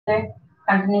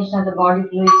Continuation of the body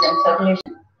fluids and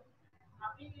circulation.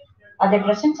 Are they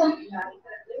present, sir?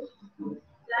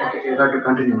 Okay, you got to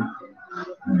continue.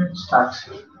 Start.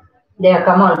 They have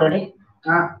come already.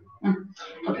 Ah.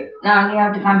 Okay, now we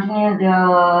have to continue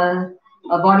the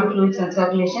body fluids and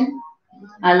circulation.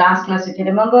 Last class, if you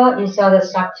remember, we saw the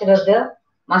structure of the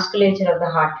musculature of the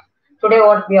heart. Today,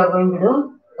 what we are going to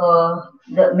do,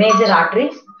 the major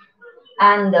arteries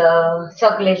and the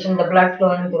circulation, the blood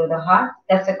flowing through the heart.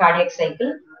 That's the cardiac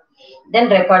cycle. Then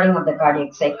recording of the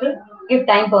cardiac cycle. If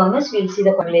time permits, we'll see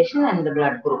the coagulation and the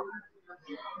blood group.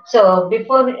 So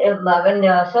before, when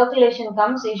the circulation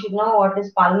comes, you should know what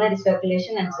is pulmonary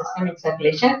circulation and systemic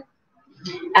circulation.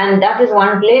 And that is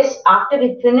one place. After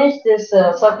we finish this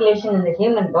circulation in the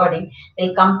human body,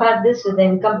 they compare this with the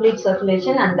incomplete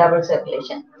circulation and double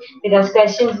circulation. Because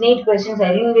Neet questions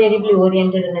are invariably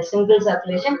oriented in a single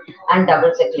circulation and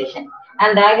double circulation.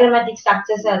 And diagrammatic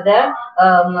structures are there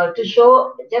to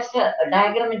show just a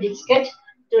diagrammatic sketch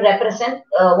to represent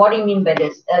what do you mean by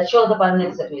this. Show the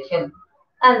pulmonary circulation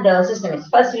and the systemic.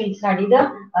 First, we'll study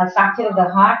the structure of the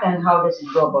heart and how does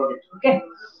it go about it. Okay.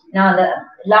 Now, the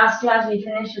last class we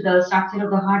finished with the structure of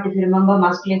the heart. If you remember,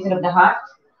 musculature of the heart.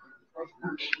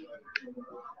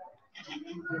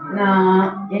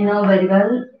 Now, you know very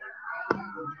well.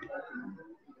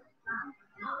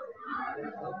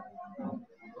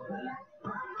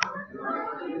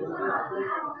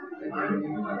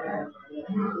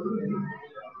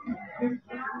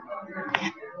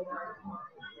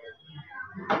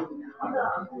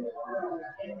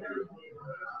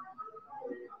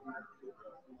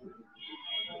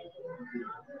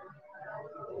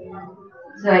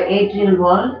 So, atrial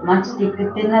wall much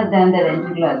thicker, thinner than the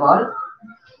ventricular wall,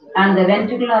 and the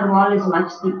ventricular wall is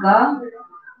much thicker,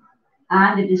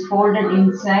 and it is folded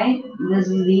inside. This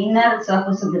is the inner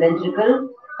surface of the ventricle,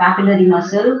 papillary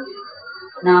muscle.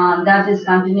 Now, that is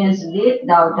continuously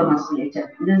the outer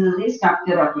musculature. This is the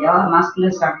structure of your muscular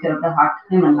structure of the heart,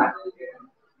 human heart.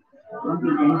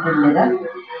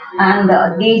 And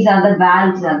these are the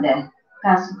valves are there.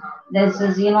 This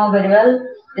is, you know very well,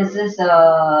 this is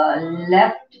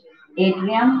left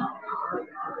atrium,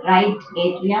 right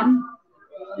atrium,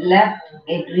 left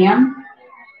atrium,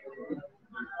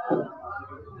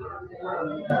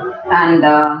 and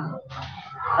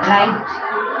right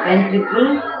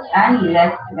ventricle and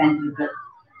left ventricle.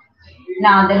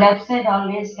 Now, the left side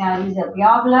always carries a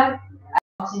pure blood,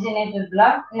 oxygenated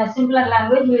blood. In a simpler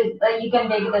language, you can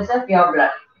take it as a pure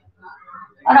blood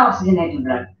or oxygenated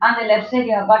blood. On the left side,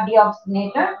 you have got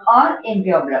deoxygenated or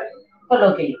impure blood,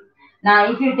 colloquially. Now,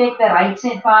 if you take the right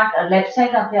side part, left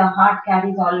side of your heart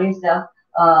carries always the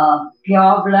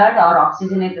pure blood or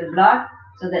oxygenated blood.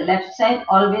 So, the left side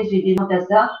always we denote as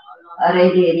the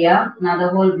red area. Now, the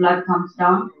whole blood comes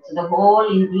down. So, the whole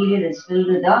interior is filled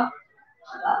with the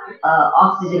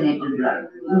oxygenated blood.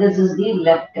 This is the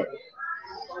left.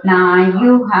 Now,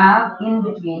 you have in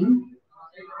between.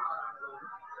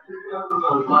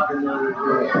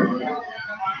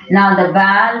 Now the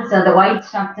valves, the white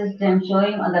structures I'm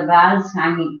showing are the valves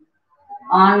hanging.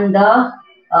 On the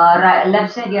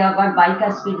left side you have got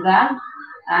bicuspid valve,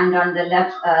 and on the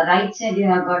right side you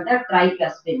have got the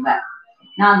tricuspid valve.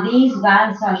 Now these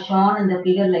valves are shown in the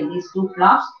figure like these two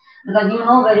flaps, because you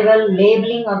know very well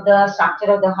labeling of the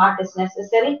structure of the heart is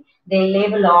necessary. They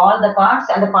label all the parts,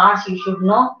 and the parts you should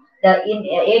know. The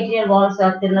atrial walls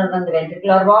are thinner than the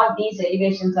ventricular wall. These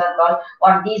elevations are called,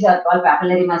 or these are called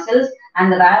papillary muscles,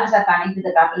 and the valves are connected to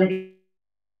the papillary.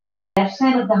 Left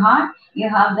side of the heart, you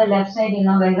have the left side, you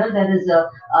know very well, there is a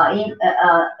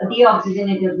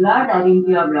deoxygenated blood or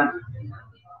impure blood.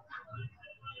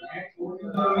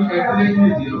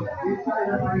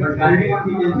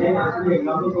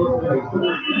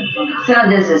 So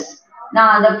this is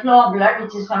now the flow of blood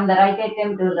which is from the right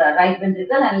atrium to the right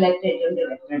ventricle and left atrium to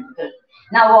left ventricle.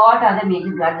 Now what are the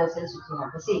major blood vessels which you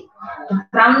have to see?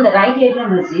 From the right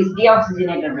atrium receives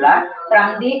deoxygenated blood.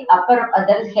 From the upper,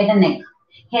 there is head and neck.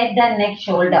 Head and neck,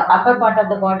 shoulder. Upper part of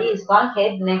the body is called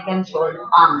head, neck and shoulder,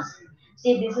 arms.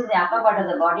 See, this is the upper part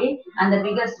of the body, and the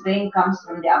biggest vein comes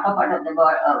from the upper part of the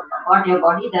part of your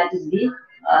body, that is the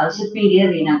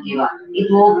superior vena cava. It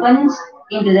opens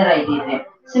into the right atrium.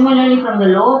 Similarly, from the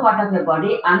lower part of your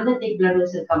body, another thick blood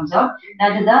vessel comes out,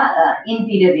 that is the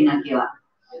inferior vena cava.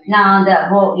 Now, the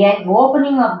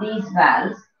opening of these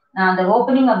valves, the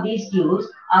opening of these tubes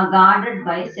are guarded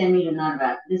by semilunar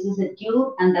valve. This is a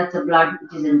tube, and that's a blood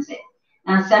which is inside.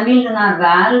 Now, semilunar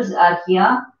valves are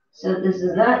here. So this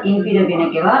is the inferior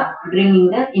vena cava bringing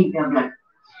the impure blood.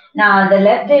 Now the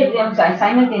left atrium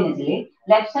simultaneously,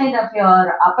 left side of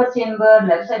your upper chamber,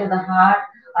 left side of the heart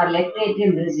or left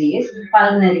atrium receives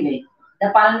pulmonary vein. The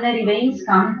pulmonary veins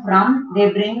come from, they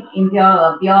bring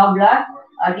pure blood,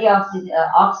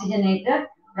 oxygenated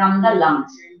from the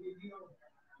lungs.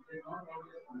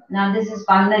 Now this is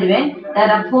pulmonary vein.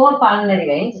 There are 4 pulmonary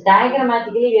veins.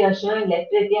 Diagrammatically, we are showing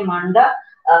left atrium on the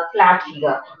flat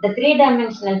figure. The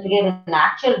 3-dimensional figure in the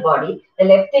actual body, the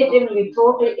left atrium will be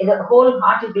totally, the whole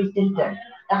heart will be tilted.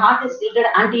 The heart is tilted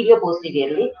anterior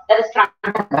posteriorly, that is front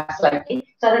and back slightly,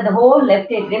 so that the whole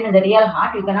left atrium in the real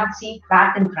heart, you cannot see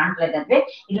fat in front like that way.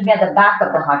 It will be at the back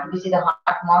of the heart. If you see the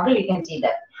heart model, you can see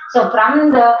that. So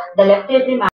from the left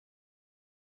atrium,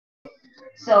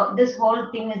 so this whole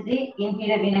thing is the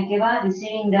inferior vena cava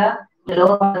receiving the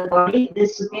lower part of the body.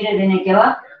 This superior vena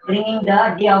cava bringing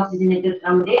the deoxygenated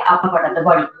from the upper part of the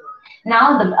body.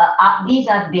 Now these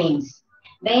are veins.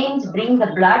 Veins bring the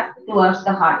blood towards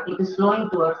the heart. It is flowing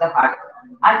towards the heart.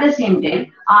 At the same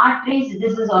time, arteries.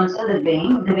 This is also the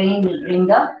vein. The vein will bring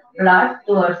the blood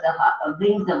towards the heart.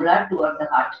 Brings the blood towards the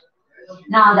heart.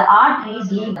 Now the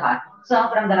arteries leave the heart. So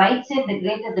from the right side,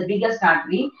 the biggest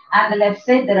artery, and the left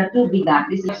side, there are 2 big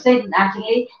arteries. Left side,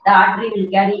 actually, the artery will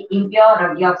carry impure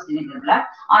or deoxygenated blood.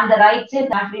 On the right side,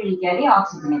 the artery will carry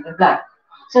oxygenated blood.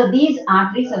 So these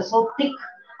arteries are so thick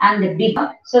and big,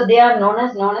 so they are known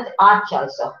as arch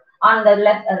also. On the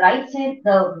right side,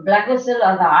 the blood vessel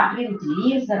or the artery which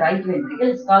leaves the right ventricle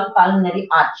is called pulmonary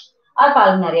arch or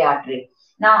pulmonary artery.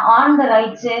 Now, on the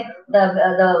right side,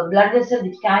 the blood vessel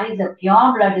which carries the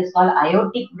pure blood is called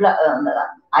aortic blood,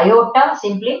 aorta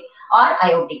simply, or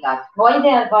aortic arch. Why they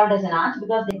are called as an arch?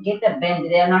 Because they get a bend.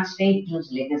 They are not straight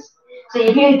tubes like this. So,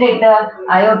 if you take the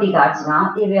aortic arch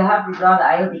now, if you have to draw the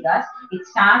aortic arch, it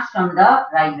starts from the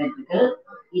right ventricle.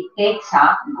 It takes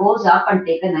up, goes up, and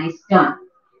take a nice turn.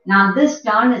 Now, this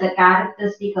turn is a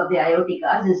characteristic of the aortic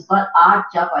arch. This is called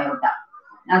arch of aorta.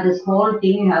 Now, this whole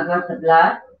thing, you have got the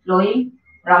blood flowing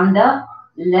from the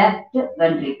left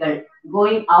ventricle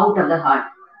going out of the heart.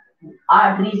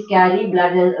 Arteries carry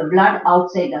blood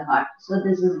outside the heart. So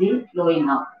this is the flowing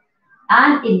out.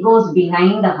 And it goes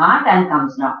behind the heart and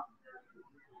comes down.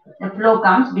 The flow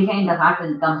comes behind the heart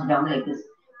and comes down like this.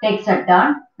 Takes a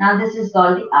turn. Now this is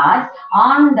called the arch.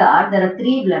 On the arch, there are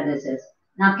 3 blood vessels.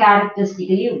 Now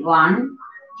characteristically 1,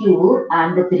 2,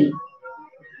 and 3.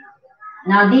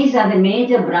 Now these are the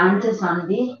major branches on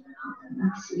the.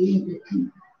 See,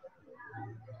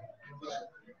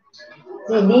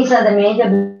 these are the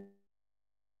major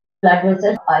blood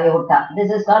vessels of aorta. This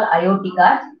is called aortic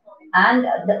arch, and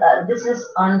this is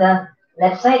on the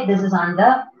left side. This is on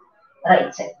the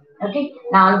right side. Okay.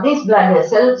 Now this blood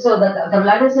vessel, so the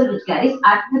blood vessel which carries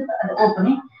at the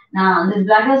opening. Now this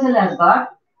blood vessel has got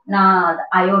now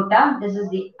the aorta. This is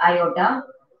the aorta.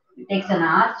 It takes an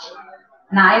arch.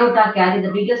 Now aorta carries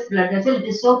the biggest blood vessel. It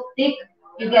is so thick.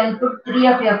 You can put 3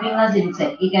 of your fingers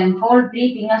inside. You can fold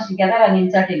 3 fingers together and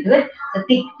insert into it. The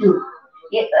thick tube.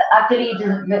 Actually, it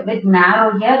is with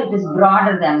narrow here. It is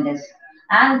broader than this.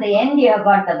 And the end you have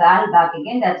got the valve back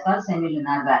again. That's called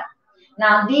semilunar valve.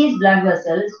 Now these blood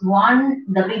vessels,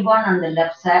 the big one on the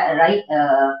left side,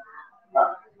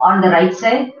 on the right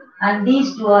side, and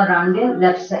these 2 are on the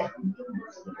left side.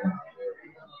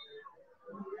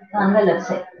 On the left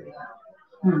side.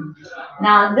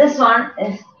 Now this one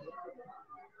is.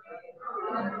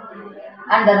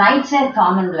 And the right side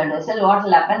common blood vessel, what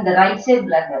will happen? The right side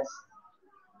blood vessel.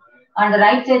 On the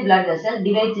right side blood vessel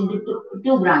divides into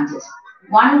two branches.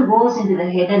 One goes into the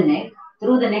head and neck,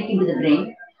 through the neck into the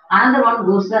brain. Another one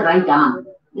goes to the right arm.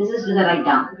 This is to the right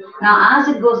arm. Now as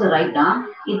it goes to the right arm,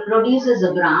 it produces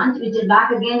a branch which will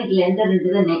back again, it will enter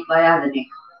into the neck via the neck.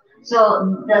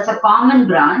 So there's a common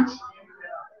branch.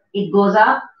 It goes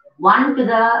up, one to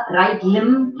the right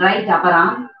limb, right upper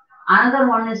arm. Another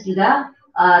one is to the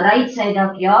right side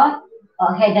of your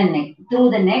head and neck.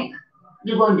 Through the neck,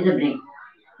 will go into the brain.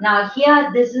 Now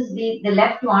here, this is the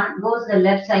left one goes to the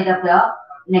left side of the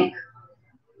neck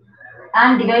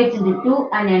and divides into 2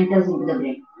 and enters into the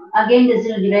brain. Again, this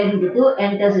will divide into 2,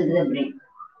 enters into the brain.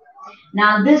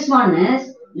 Now this one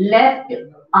is left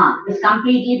arm. It's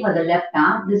completely for the left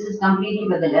arm. This is completely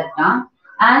for the left arm.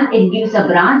 And it gives a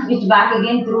branch which back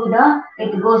again through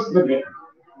it goes to the brain.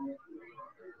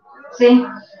 See,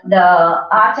 the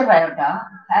arch of aorta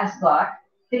has got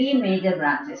 3 major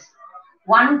branches.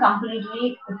 One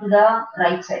completely to the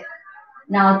right side.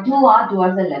 Now 2 are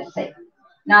towards the left side.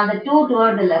 Now the 2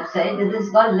 toward the left side, this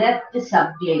is called left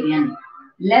subclavian.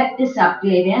 Left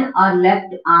subclavian or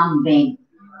left arm vein.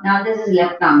 Now this is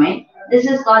left arm vein. This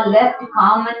is called left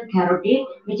common carotid,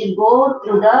 which will go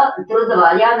through the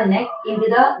via the neck into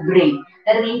the brain.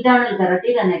 There is internal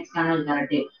carotid and external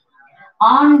carotid.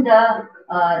 On the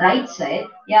right side,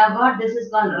 you have got this is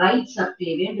called right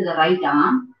subclavian to the right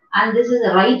arm, and this is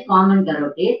the right common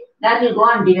carotid that will go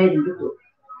and divide into two.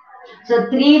 So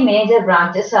three major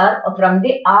branches are from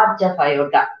the arch of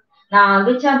aorta. Now,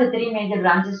 which are the three major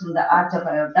branches from the arch of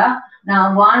aorta?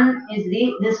 Now,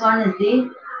 this one is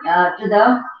the to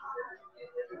the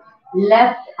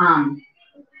left arm.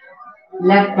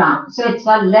 So it's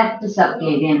called left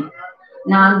subclavian.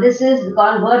 Now, this is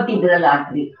called vertebral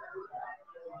artery.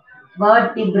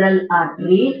 Vertebral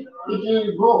artery. It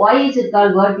will go. Why is it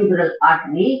called vertebral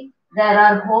artery? There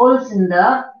are holes in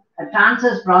the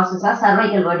transverse process of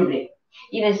cervical vertebrae.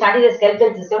 If you study the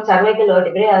skeletal system, cervical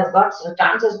vertebrae has got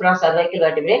transverse process cervical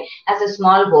vertebrae as a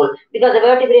small hole. Because the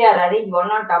vertebrae are arranged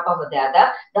one on top of the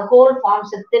other, the hole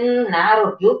forms a thin,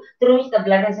 narrow tube through which the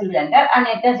blood vessel will enter and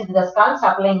enters into the skull,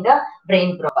 supplying the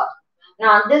brain proper.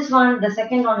 Now, this one, the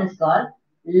second one is called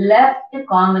left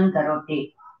common carotid.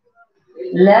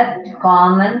 Left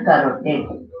common carotid.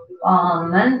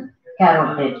 Common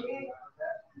carotid.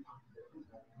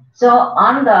 So,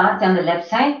 on the left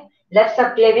side, left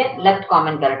subclavian, left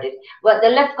common carotid. Well, the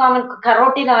left common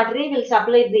carotid artery will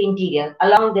supply the interior.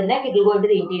 Along the neck, it will go into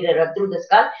the interior through the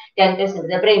skull, enters into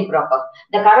the brain proper.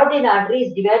 The carotid artery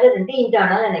is divided into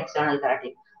internal and external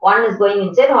carotid. One is going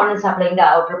inside, one is supplying the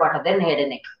outer part of the head and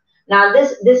neck. Now,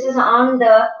 this is on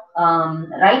the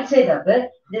right side of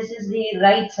it. This is the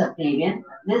right subclavian.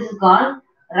 This is called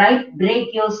right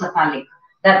brachiocephalic.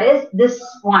 That is, this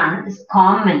one is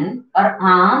common for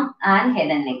arm and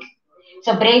head and neck.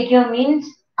 So brachio means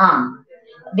arm,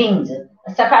 wings,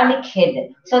 cephalic head.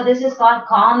 So this is called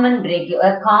common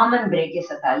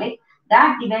brachiocephalic.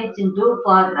 That divides into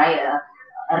for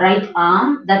right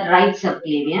arm, that right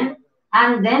subclavian,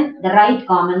 and then the right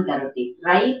common carotid.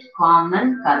 Right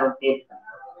common carotid.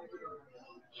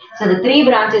 So the three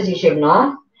branches you should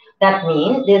know. That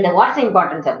means, what's the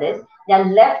importance of this? The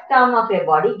left arm of your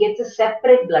body gets a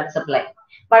separate blood supply.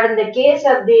 But in the case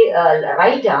of the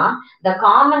right arm, the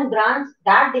common branch,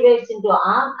 that divides into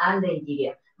arm and the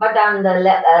interior. But on the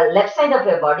left side of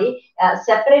your body,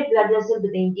 separate blood vessel to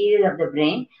the interior of the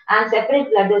brain and separate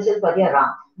blood vessel for your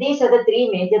arm. These are the three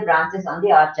major branches on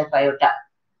the arch of aorta.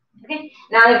 Okay.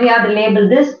 Now, if you have to label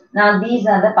this, now these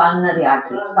are the pulmonary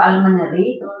artery,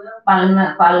 pulmonary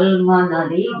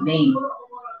vein,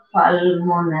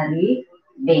 pulmonary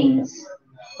veins.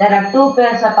 There are two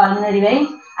pairs of pulmonary veins,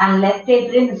 and left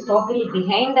atrium is totally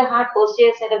behind the heart,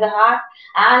 posterior side of the heart,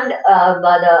 and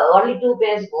the only two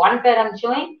pairs, one pair I'm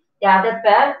showing, the other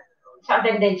pair,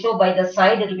 sometimes they show by the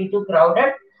side, it will be too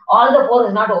crowded. All the pore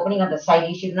is not opening on the side.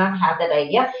 You should not have that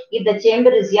idea. If the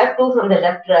chamber is here, two from the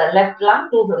left lung,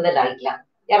 two from the right lung.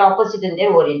 They are opposite in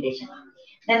their orientation.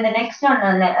 Then the next one,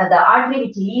 the artery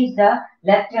which leaves the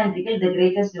left ventricle, the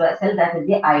greatest vessel, that is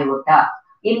the aorta.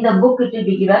 In the book, it will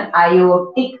be given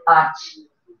aortic arch.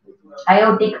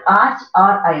 Aortic arch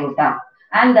or aorta.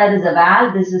 And there is a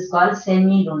valve. This is called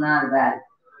semilunar valve.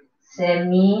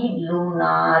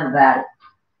 Semilunar valve.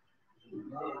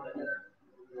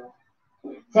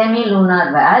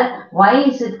 Semilunar valve. Why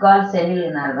is it called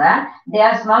semilunar valve? They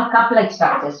are small cup-like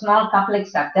structures. Small cup-like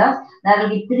structures. There will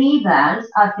be three valves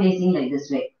are facing like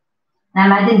this way. Now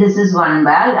imagine this is one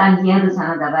valve, and here is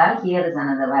another valve. Here is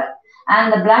another valve,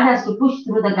 and the blood has to push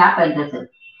through the gap like this.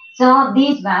 So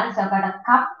these valves have got a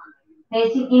cup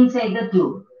facing inside the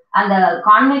tube, and the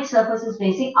convex surface is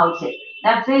facing outside.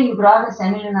 That's why you draw the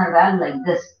semilunar valve like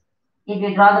this. If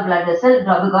you draw the blood vessel,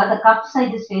 because the cup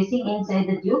side is facing inside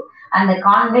the tube and the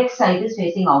convex side is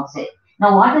facing outside.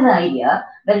 Now, what is the idea?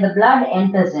 When the blood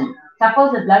enters in,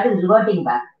 suppose the blood is reverting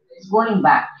back, it's going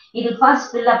back, it will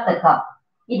first fill up the cup.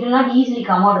 It will not easily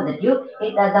come out of the tube.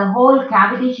 The whole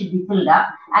cavity should be filled up,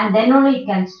 and then only it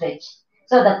can stretch.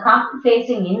 So the cup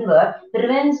facing inward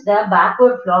prevents the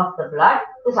backward flow of the blood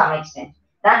to some extent.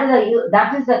 That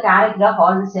is the character of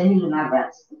all the semilunar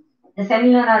valves. The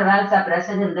semilunar valves are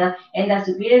present in the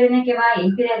superior vena cava,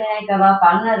 inferior vena cava,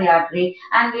 pulmonary artery,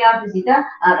 and we have to see the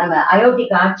aortic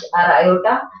arch or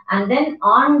aorta. And then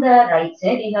on the right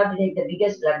side, you have to take the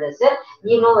biggest blood vessel.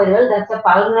 You know very well that's a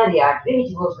pulmonary artery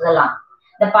which goes to the lung.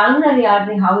 The pulmonary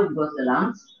artery, how it goes to the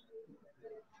lungs?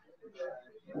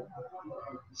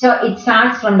 So it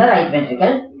starts from the right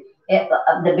ventricle,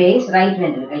 the base, right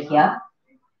ventricle here.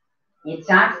 It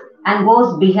starts and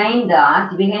goes behind the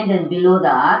arch, behind and below the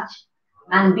arch,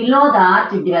 and below the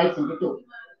arch it divides into two.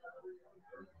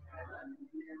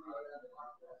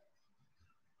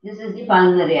 This is the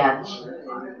pulmonary arch,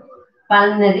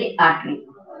 pulmonary artery.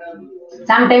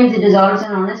 Sometimes it is also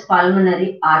known as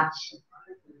pulmonary arch.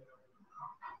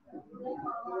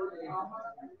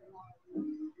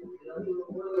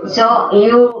 So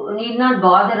you need not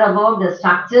bother about the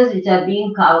structures which are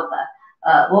being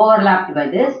overlapped by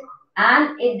this.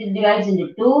 and it divides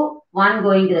into two, one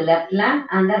going to the left lung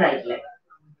and the right leg.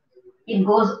 It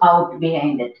goes out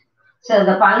behind it. So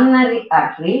the pulmonary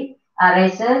artery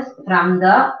arises from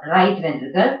the right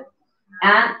ventricle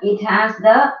and it has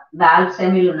the valve,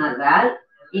 semilunar valve.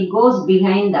 It goes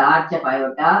behind the arch of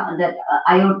aorta,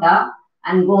 aorta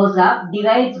and goes up,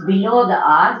 divides below the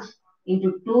arch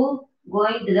into two,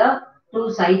 going to the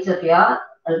two sides of your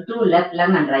two left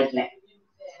lung and right leg.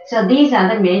 So these are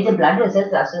the major blood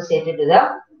vessels associated with the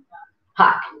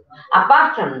heart.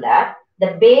 Apart from that,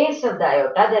 the base of the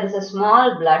aorta, there is a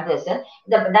small blood vessel.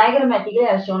 The diagrammatically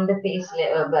I have shown the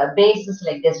base is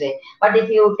like this way. But if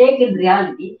you take in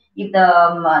reality, if the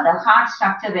heart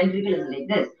structure ventricle is like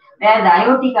this, where the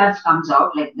aortic arch comes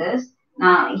out like this,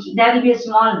 now there will be a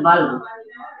small bulb.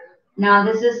 Now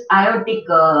this is aortic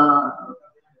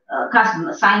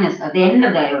sinus at the end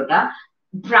of the aorta.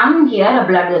 From here, a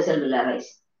blood vessel will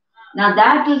arise. Now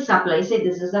that will supply, say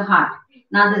this is the heart.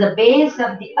 Now the base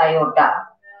of the aorta,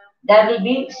 there will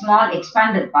be small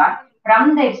expanded part.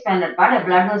 From the expanded part, a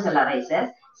blood vessel arises.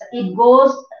 So it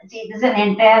goes, see this is an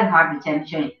entire heart which I am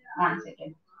showing. 1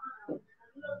 second.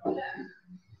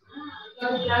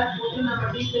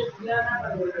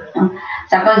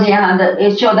 Suppose you have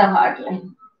the, show the heart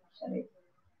line. Sorry.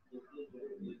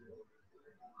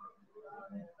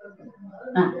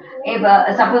 If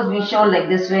suppose we show like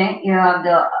this way, you have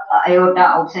the aorta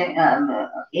outside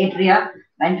atria,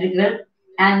 ventricle,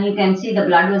 and you can see the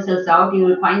blood vessels out. You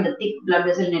will find the thick blood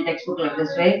vessel in a textbook like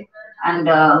this way, and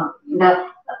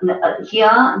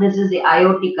here this is the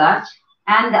aortic arch,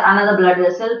 and another blood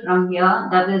vessel from here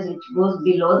that is which goes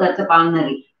below. That's a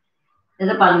pulmonary.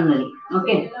 There's a pulmonary.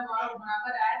 Okay.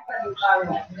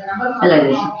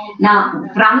 Now,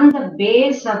 from the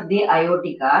base of the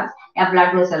aortic arch, a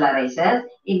blood vessel arises.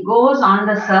 It goes on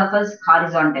the surface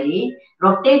horizontally,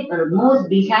 moves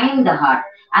behind the heart,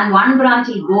 and one branch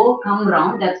will come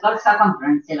round. That's called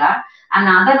circumferential, and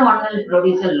another one will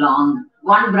produce a long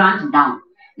one branch down.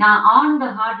 Now, on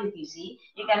the heart, if you see,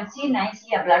 you can see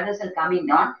nicely a blood vessel coming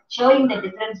down, showing the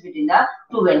difference between the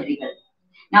two ventricles.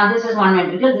 Now this is one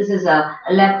ventricle, this is a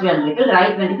left ventricle,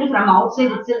 right ventricle. From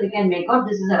outside itself we can make out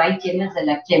this is a right chamber, this is a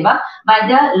left chamber. By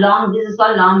the long, this is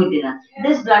called longitudinal.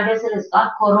 This blood vessel is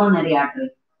called coronary artery.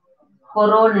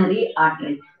 Coronary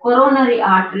artery. Coronary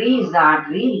artery is the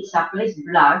artery which supplies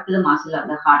blood to the muscle of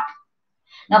the heart.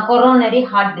 Now coronary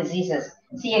heart diseases,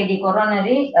 CAD,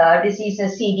 coronary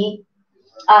diseases, CD,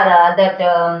 or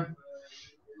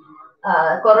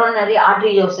coronary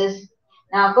arteriosis.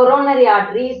 Now, coronary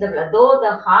artery is the blood. Though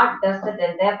the heart does the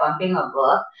entire pumping of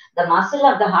work, the muscle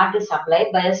of the heart is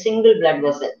supplied by a single blood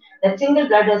vessel. That single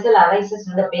blood vessel arises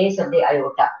in the base of the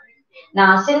aorta.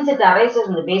 Now, since it arises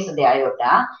in the base of the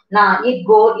aorta, now it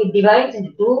divides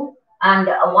into two, and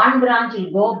one branch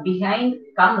will go behind,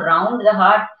 come round the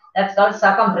heart. That's called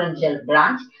circumferential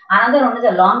branch. Another one is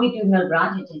a longitudinal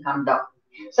branch which will come down.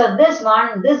 So this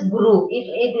groove,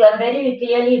 it very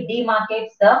clearly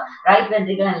demarcates the right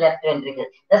ventricle and left ventricle.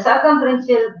 The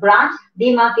circumferential branch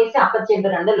demarcates the upper chamber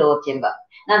and the lower chamber.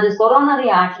 Now this coronary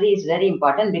artery is very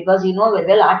important because you know very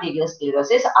well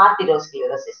arteriosclerosis.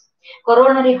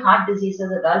 Coronary heart diseases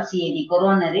are called CAD,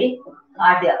 coronary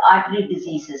artery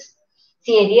diseases,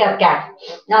 CAD or CAT.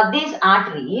 Now these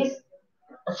arteries,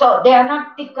 so they are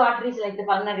not thick arteries like the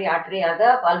pulmonary artery or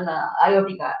the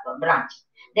aortic branch.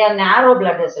 They are narrow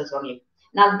blood vessels only.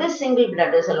 Now, this single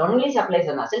blood vessel only supplies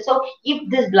the muscle. So, if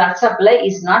this blood supply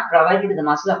is not provided to the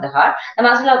muscle of the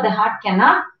heart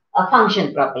cannot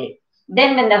function properly.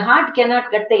 Then, when the heart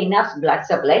cannot get the enough blood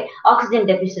supply, oxygen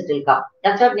deficit will come.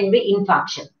 That's what means by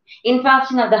infarction.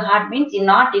 Infarction of the heart means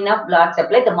not enough blood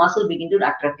supply, the muscle begin to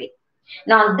atrophy.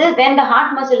 Now, when the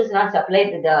heart muscle is not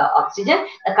supplied with the oxygen,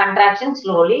 the contraction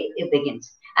slowly it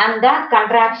begins. And that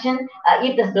contraction,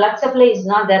 if the blood supply is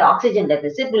not there, oxygen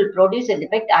deficit will produce a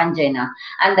defect angina.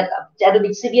 And there will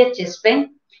be severe chest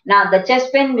pain. Now, the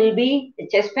chest pain will be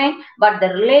chest pain, but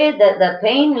the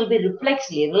pain will be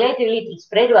relatively it will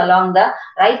spread along the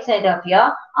right side of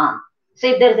your arm. So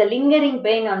if there is a lingering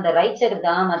pain on the right side of the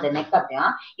arm or the neck of the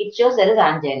arm, it shows there is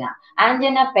angina.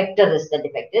 Angina pectoris, the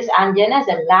defect is. Angina is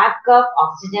a lack of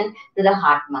oxygen to the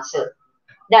heart muscle.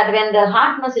 That when the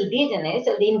heart muscle degenerates,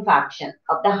 the infarction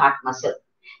of the heart muscle.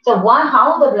 So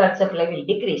how the blood supply will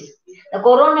decrease? The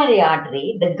coronary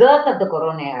artery, the girth of the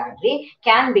coronary artery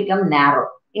can become narrow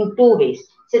in two ways.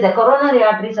 See the coronary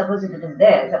artery, suppose if it is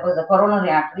there, suppose the coronary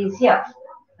artery is here.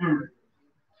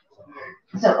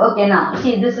 So, okay, now,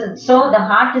 see, this is, so the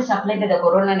heart is supplied to the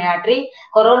coronary artery.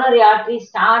 Coronary artery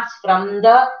starts from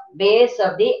the base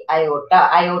of the aorta,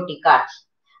 aortic arch.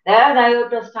 There, the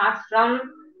aorta starts from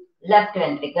left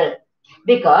ventricle.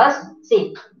 Because,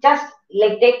 see, just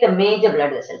like take the major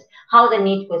blood vessels, how the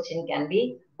NEET question can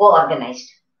be organized.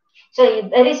 So,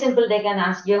 very simple, they can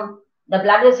ask you the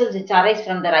blood vessels which arise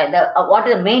from the right, what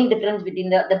is the main difference between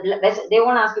the blood vessels? They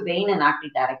won't ask you vein and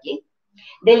artery directly.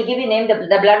 They'll give you name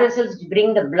the blood vessels which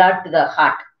bring the blood to the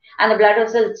heart, and the blood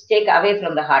vessels take away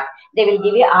from the heart. They will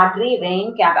give you artery,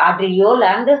 vein, arteriole,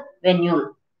 and venule.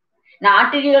 Now,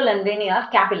 arteriole and vein are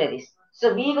capillaries.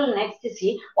 So, we will next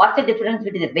see what's the difference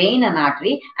between the vein and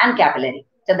artery and capillary.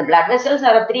 So, the blood vessels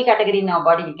are of three categories in our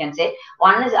body, we can say.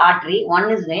 One is artery, one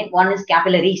is vein, one is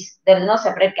capillaries. There is no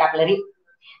separate capillary.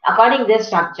 According to their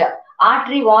structure,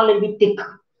 artery wall will be thick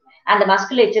and the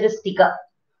musculature is thicker.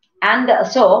 And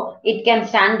so, it can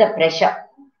stand the pressure.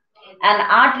 And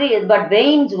artery, but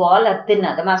veins wall are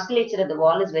thinner. The musculature of the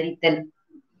wall is very thin.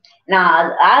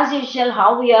 Now, as usual,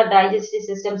 how we are digestive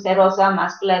system, serosa,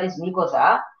 muscularis,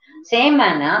 mucosa, same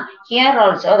manner, here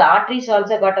also, the arteries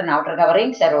also got an outer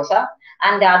covering, serosa,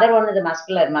 and the other one is the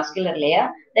muscular layer.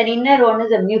 Then inner one is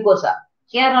the mucosa.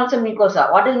 Here also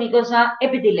mucosa. What is mucosa?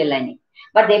 Epithelial lining.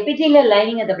 But the epithelial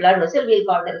lining of the blood vessel, we'll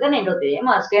call it as an endothelium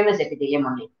or squamous epithelium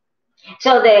only.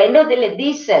 So the endothelium,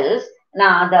 these cells,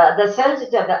 now the cells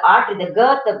which are the artery, the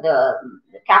girth of the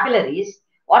capillaries,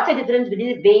 what's the difference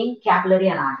between vein, capillary,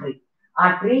 and artery?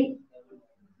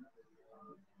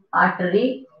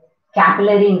 Artery,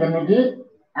 capillary in the middle,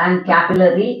 and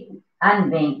capillary and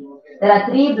vein. There are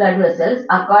three blood vessels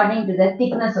according to the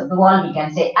thickness of the wall, we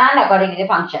can say, and according to the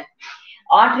function.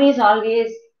 Arteries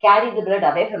always carry the blood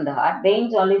away from the heart.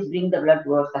 Veins always bring the blood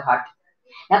towards the heart.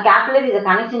 Now, capillary is a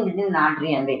connection between the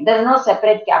artery and vein. There is no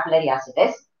separate capillary as it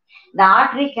is. The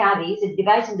artery carries, it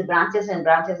divides into branches and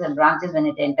branches and branches when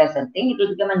it enters something. It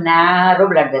will become a narrow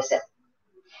blood vessel.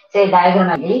 Say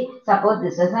diagonally, suppose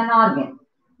this is an organ.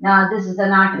 Now, this is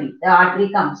an artery. The artery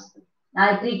comes.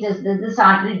 Now, it reaches, this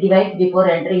artery divides before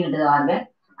entering into the organ.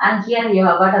 And here you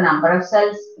have got a number of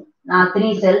cells. Now,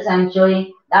 3 cells I am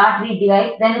showing. The artery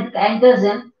divides, then it enters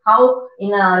in. How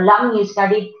in a lung you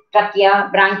studied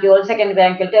trachea, bronchiole, second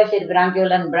bronchiole, tertiary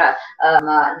bronchiole, and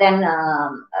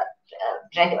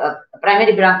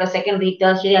primary bronchiole, secondary,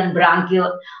 tertiary, and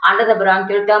bronchiole. Under the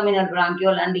bronchiole, terminal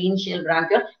bronchiole, and the initial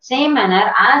bronchiole. Same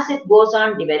manner, as it goes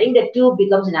on dividing, the tube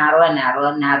becomes narrow and narrow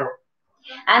and narrow.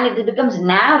 And it becomes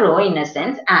narrow in a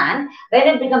sense, and when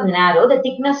it becomes narrow, the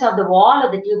thickness of the wall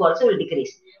of the tube also will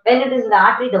decrease. When it is in the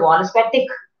artery, the wall is quite thick,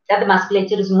 that the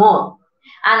musculature is more.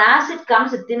 And as it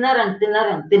comes thinner and thinner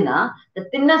and thinner, the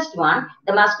thinnest one,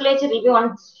 the musculature will be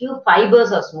on few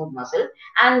fibers of smooth muscle,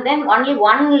 and then only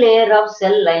one layer of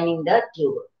cell lining the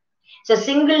tube. So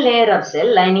single layer of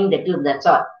cell lining the tube, that's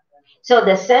all. So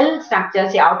the cell structure,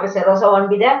 the outer serosa won't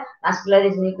be there,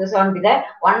 muscularis mucosa won't be there,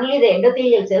 only the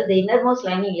endothelial cell, the innermost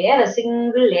lining layer, a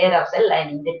single layer of cell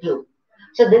lining the tube.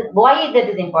 So why that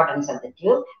is the importance of the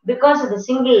tube? Because of the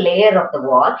single layer of the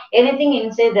wall, anything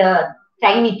inside the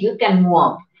tiny tube can move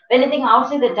out. Anything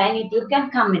outside the tiny tube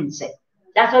can come inside.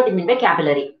 That's what we mean by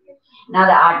capillary. Now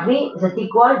the artery is a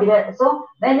thick wall, so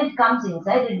when it comes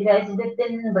inside, it divides into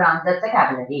thin branch, that's a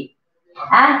capillary.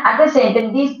 And at the same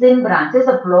time, these thin branches,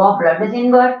 the flow of blood is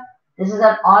inward. This is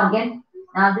an organ.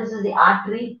 Now this is the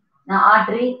artery. Now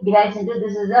artery divides into,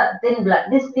 this is the thin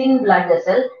blood. This thin blood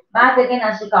vessel back again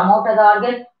has to come out of the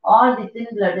organ. All the thin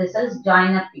blood vessels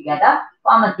join up together,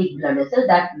 form a thick blood vessel.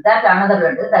 That another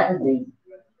blood vessel, that is vein.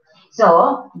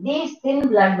 So these thin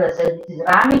blood vessels, which is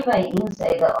ramified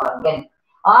inside the organ,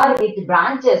 or it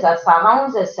branches or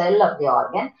surrounds a cell of the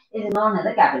organ, is known as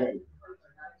a capillary.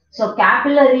 So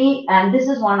capillary, and this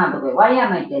is one of the way. Why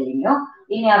am I telling you?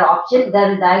 In your option,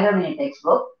 there is a diagram in a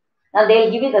textbook. Now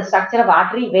they'll give you the structure of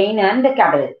artery, vein, and the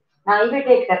capillary. Now if you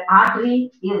take that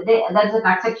artery, there's a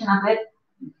cut section of it.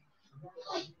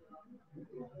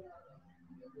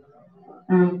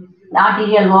 The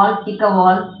arterial wall, thicker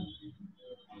wall.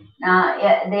 Now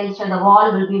they'll show the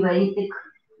wall will be very thick.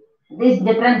 These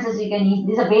differences you can use.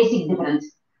 These are basic difference.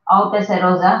 Outer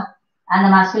serosa and the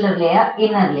muscular layer,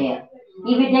 inner layer.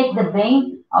 If you take the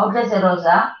vein, outer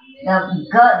serosa,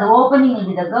 the opening will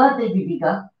be, the girth will be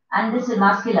bigger, and this is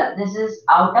muscular. This is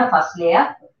outer first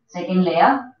layer, second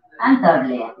layer, and third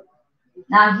layer.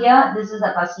 Now here, this is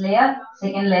the first layer,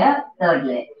 second layer, third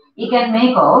layer. You can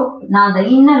make out, now the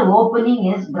inner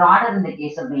opening is broader in the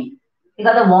case of vein,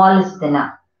 because the wall is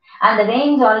thinner. And the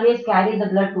veins always carry the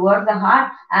blood towards the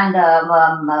heart, and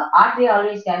the artery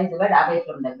always carries the blood away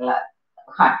from the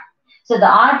heart. So the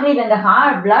artery, when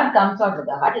the blood comes out of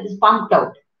the heart, it is pumped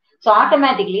out. So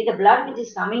automatically, the blood which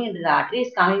is coming into the artery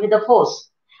is coming with the force.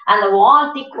 And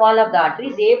the thick wall of the artery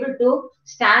is able to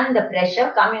stand the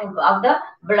pressure coming of the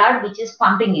blood which is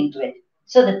pumping into it.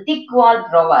 So the thick wall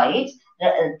provides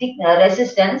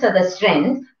resistance or the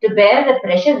strength to bear the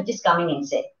pressure which is coming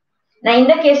inside. Now, in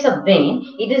the case of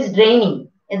vein, it is draining.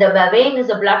 In the vein is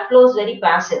the blood flows very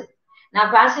passive.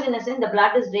 Now, passive in the sense the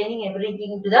blood is draining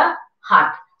everything to the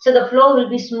heart. So the flow will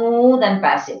be smooth and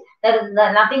passive.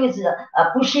 Nothing is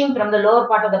pushing from the lower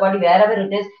part of the body, wherever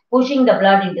it is, pushing the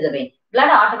blood into the vein. Blood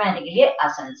automatically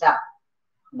ascends up.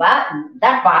 But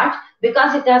that part,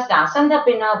 because it has to ascend up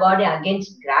in our body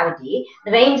against gravity,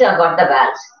 the veins have got the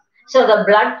valves. So the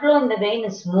blood flow in the vein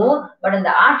is smooth, but in the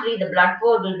artery, the blood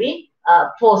flow will be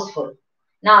forceful.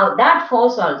 Now that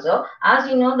force also, as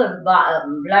you know, the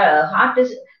heart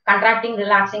is contracting,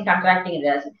 relaxing,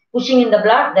 pushing in the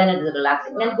blood, then it is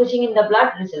relaxing. Then pushing in the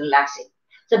blood, it is relaxing.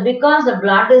 So because the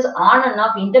blood is on and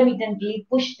off, intermittently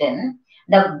pushed in,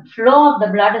 the flow of the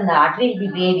blood in the artery will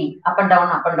be wavy, up and down,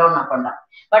 up and down, up and down.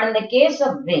 But in the case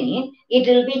of vein, it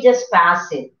will be just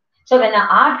passive. So when an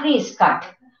artery is cut,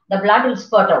 the blood will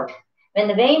spurt out. When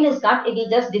the vein is cut, it will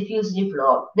just diffusely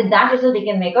flow out. With that result, we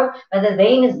can make out whether the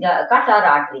vein is cut or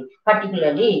artery.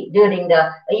 Particularly during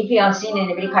if you have seen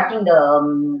anybody cutting the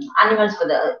animals for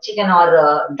the chicken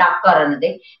or duck or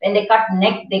anything, when they cut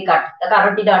neck, they cut the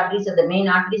carotid arteries or the main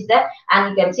arteries there,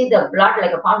 and you can see the blood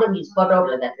like a fountain will spurt out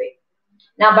like that way.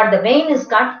 Now, but the vein is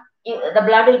cut, the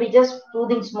blood will be just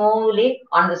flowing smoothly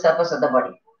on the surface of the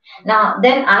body. Now,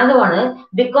 then another one is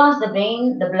because the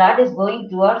vein, the blood is going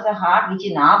towards the heart, which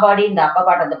in our body, in the upper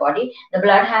part of the body, the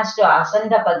blood has to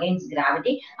ascend up against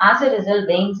gravity. As a result,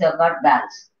 veins have got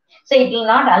valves. So it will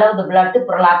not allow the blood to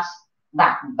prolapse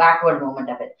backward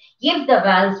movement of it. If the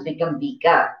valves become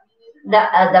weaker,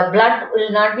 the blood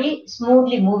will not be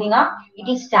smoothly moving up, it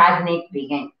will stagnate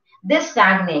behind. This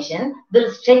stagnation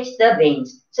will stretch the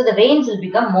veins. So the veins will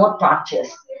become more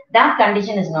tortuous. That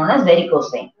condition is known as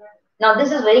varicose vein. Now,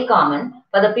 this is very common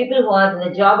for the people who are in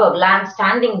the job of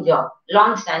long-standing job,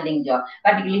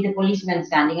 particularly the policemen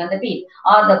standing on the beat,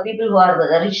 or the people who are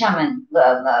the rickshaw-men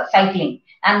cycling.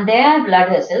 And their blood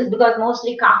vessels, because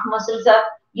mostly calf muscles are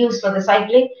used for the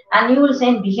cycling, and you will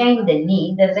see behind the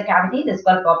knee, there is a cavity that's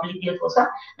called popliteal fossa.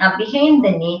 Now, behind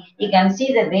the knee, you can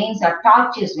see the veins are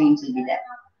tortuous veins will be there.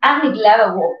 And it will have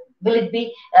a will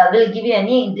it give you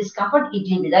any discomfort? It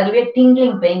will be there will be a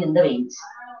tingling pain in the veins.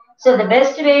 So the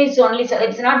best way is only, so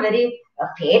it's not very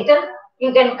fatal.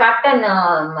 You can cut and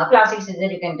a plastic scissor,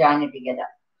 you can join it together.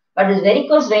 But this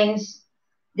varicose veins,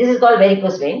 this is called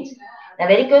varicose veins. The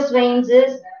varicose veins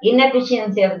is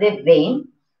inefficiency of the vein.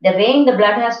 The vein, the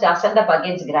blood has to ascend up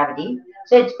against gravity.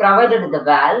 So it's provided with the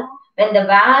valve. When the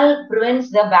valve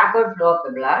prevents the backward flow of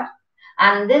the blood,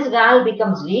 and this valve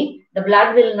becomes weak, the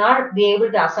blood will not be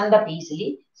able to ascend up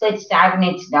easily. So it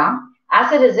stagnates down.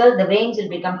 As a result, the veins will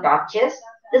become tortuous.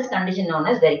 This condition known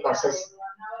as varicosis.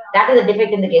 That is a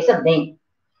defect in the case of vein.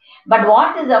 But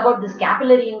what is about this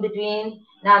capillary in between?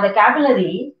 Now the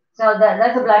capillary, so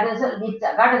that's a blood vessel, it's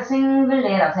got a single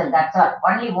layer of cell, that's all.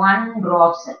 Only one row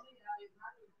of cell.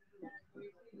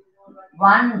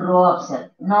 One row of cell.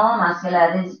 No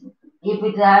muscular. If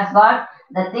it has got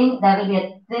the thing, there will be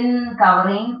a thin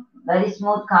covering, very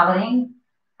smooth covering,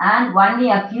 and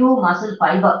only a few muscle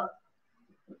fiber.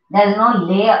 There is no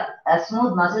layer, a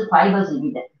smooth muscle fibers will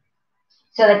be there.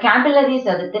 So the capillaries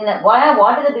are the thin.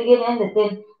 What is the bigger layer and the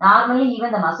thin? Normally,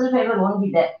 even the muscle fiber won't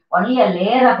be there. Only a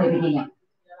layer of epithelium.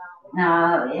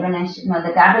 Even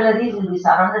the capillaries will be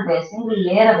surrounded by a single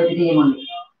layer of epithelium only.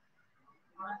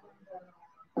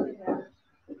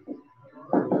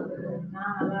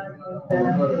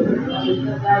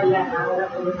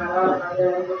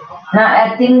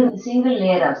 Now, a single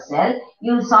layer of cell.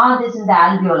 You saw this in the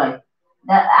alveoli.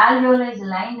 The alveoli is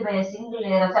lined by a single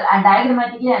layer of cell. And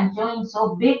diagrammatically, I am showing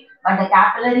so big, but the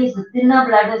capillary is the thinner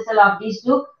blood vessel of these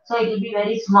two, so it will be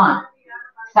very small.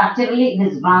 Structurally, it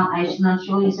is wrong. I should not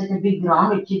show you such a big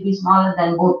round. It should be smaller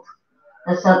than both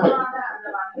the circle.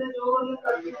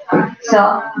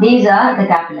 So these are the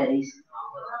capillaries.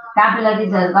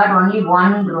 Capillaries has got only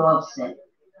one row of cell.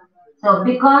 So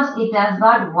because it has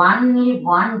got only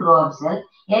one row of cell,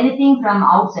 anything from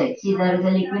outside, see there is a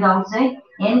liquid outside,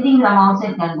 anything from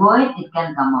outside can go in, it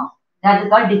can come out. That is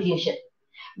called diffusion.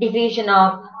 Diffusion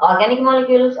of organic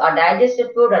molecules or digested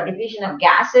food or diffusion of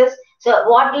gases. So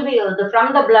what will be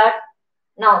from the blood?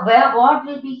 Now what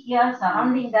will be here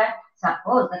surrounding that?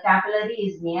 Suppose the capillary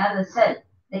is near the cell.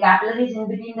 The capillary is in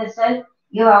between the cell.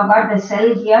 You have got the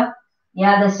cell here.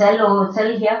 Yeah, the cell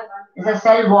here. It's a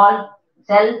cell wall.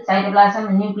 Cell,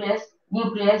 cytoplasm,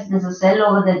 nucleus, this is cell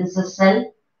over there, this is cell,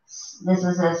 this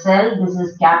is a cell, this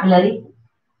is capillary.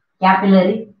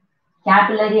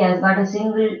 Capillary has got a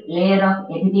single layer of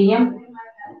epithelium,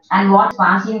 and what's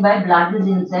passing by blood is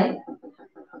inside.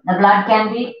 The blood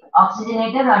can be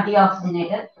oxygenated or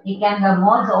deoxygenated. It can have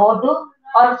more O2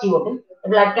 or CO2. The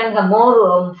blood can have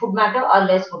more food matter or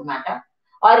less food matter,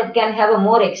 or it can have a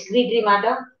more excretory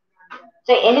matter.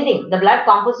 So anything, the blood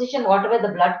composition, whatever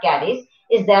the blood carries,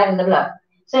 is there in the blood.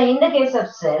 So in the case of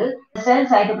cell, the cell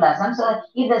cytoplasm, so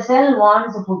if the cell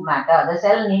wants food matter, the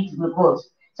cell needs glucose.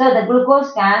 So the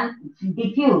glucose can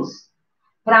diffuse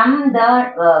from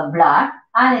the blood,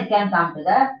 and it can come to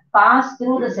the pass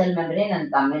through the cell membrane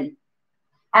and come in.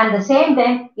 And the same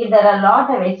time, if there are a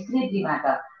lot of excretory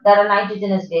matter, there are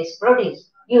nitrogenous base proteins,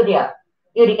 urea,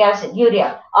 uric acid,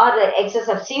 urea, or the excess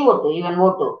of CO2, even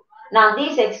O2. Now,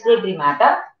 these excretory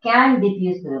matter can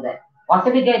diffuse through that. What's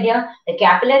the big idea? The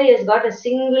capillary has got a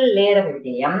single layer of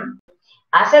epithelium.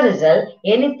 As a result,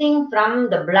 anything from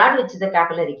the blood which the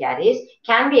capillary carries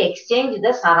can be exchanged with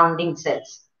the surrounding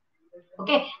cells.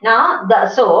 Okay. Now,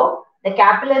 the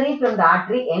capillary from the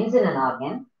artery ends in an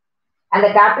organ, and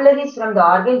the capillaries from the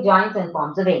organ joins and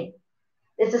forms a vein.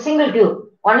 It's a single tube.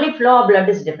 Only flow of blood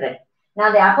is different.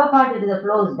 Now, the upper part of the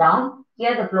flow is down.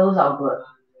 Here, the flow is outward.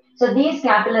 So, these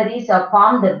capillaries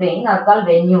form the vein are called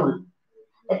venule.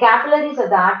 The capillaries of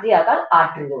the artery are called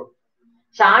arteriole.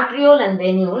 So, arteriole and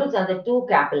venules are the two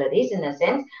capillaries in a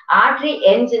sense. Artery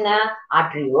ends in an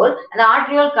arteriole, and the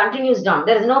arteriole continues down.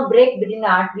 There is no break between the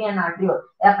artery and arteriole.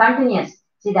 They are continuous.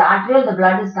 See, the arteriole, the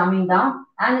blood is coming down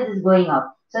and it is going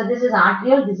up. So, this is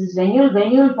arteriole, this is venule.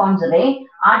 Venule forms a vein.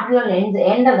 Arteriole ends the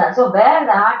end of that. So, where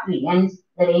the artery ends,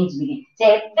 the veins begin.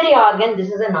 So, every organ, this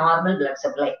is a normal blood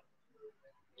supply.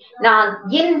 Now,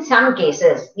 in some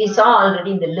cases, we saw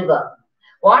already in the liver.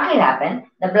 What will happen?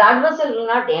 The blood vessel will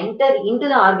not enter into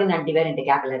the organ and divide into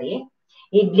capillary.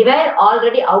 It divide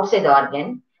already outside the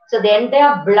organ. So the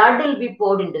entire blood will be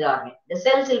poured into the organ. The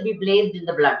cells will be placed in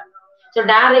the blood. So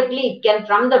directly it can,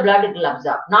 from the blood it will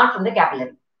absorb, not from the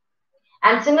capillary.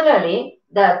 And similarly,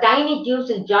 the tiny tubes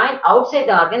will join outside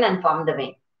the organ and form the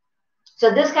vein. So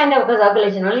this kind of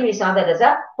circulation only we saw that as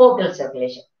a portal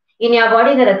circulation. In your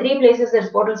body, there are three places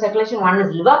there's portal circulation. One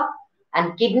is liver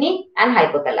and kidney and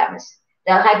hypothalamus.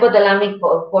 The hypothalamic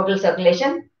portal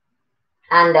circulation,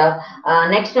 and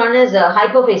next one is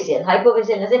hypophyseal.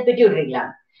 Hypophyseal is a pituitary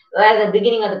gland, where the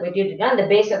beginning of the pituitary gland, the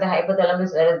base of the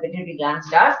hypothalamus where the pituitary gland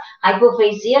starts,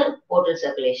 hypophyseal portal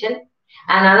circulation.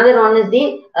 And another one is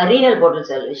the renal portal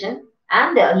circulation,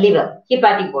 and liver,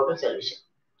 hepatic portal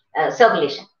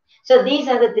circulation. So these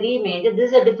are the three major.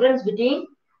 This is a difference between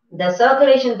the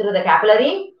circulation through the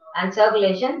capillary and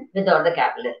circulation without the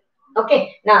capillary.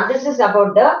 Okay, now this is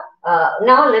about the,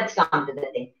 now let's come to the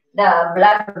thing. The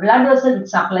blood vessel which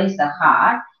supplies the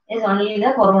heart is only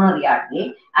the coronary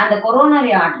artery, and the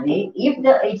coronary artery, if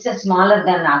it's a smaller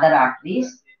than other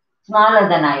arteries, smaller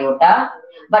than aorta,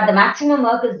 but the maximum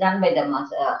work is done by the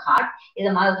heart.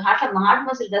 If the heart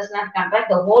muscle does not contract,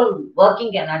 the whole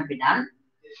working cannot be done.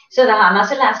 So the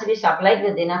muscle has to be supplied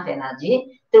with enough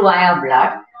energy through via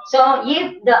blood. So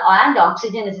if the and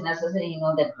oxygen is necessary, you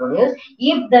know that produced.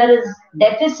 If there is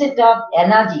deficit of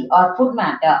energy or food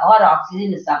matter or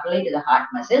oxygen is supplied to the heart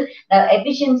muscle, the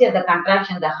efficiency of the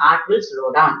contraction of the heart will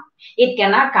slow down. It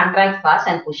cannot contract fast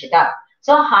and push it up.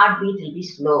 So heartbeat will be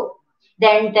slow.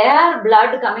 The entire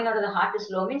blood coming out of the heart is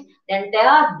slow means the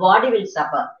entire body will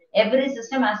suffer. Every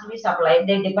system has to be supplied.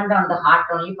 They depend on the heart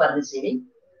only for receiving.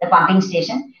 The pumping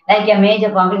station, like a major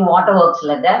pumping water works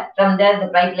like that. From there, the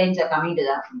pipelines are coming to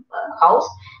the house.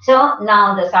 So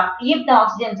now, if the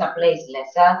oxygen supply is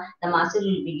lesser, the muscle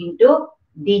will begin to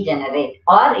degenerate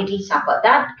or it will suffer.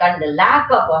 That kind of lack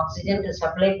of oxygen to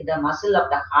supply to the muscle of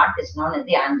the heart is known as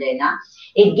the angina.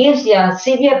 It gives you a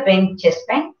severe pain, chest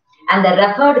pain, and the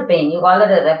referred pain, you call it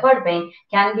a referred pain,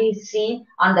 can be seen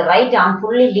on the right arm,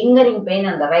 fully lingering pain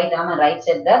on the right arm and right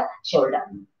side the shoulder.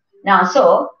 Now,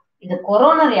 so the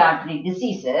coronary artery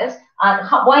diseases are,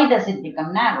 why does it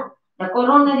become narrow? The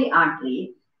coronary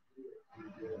artery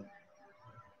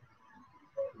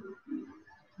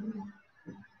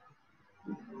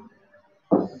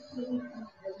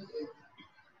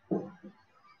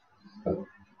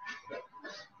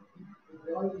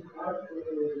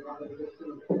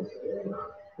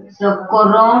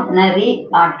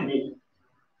coronary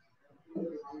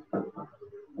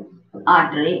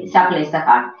artery supplies the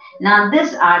heart. Now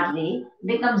this artery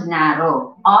becomes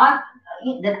narrow, or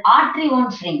the artery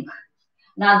won't shrink.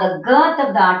 Now the girth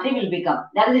of the artery will become,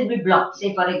 that is, it will be blocked.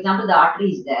 Say for example, the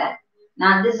artery is there.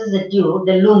 Now this is the tube,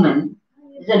 the lumen.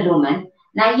 This is a lumen.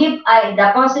 Now if I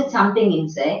deposit something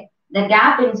inside, the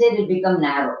gap inside will become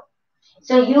narrow.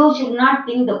 So you should not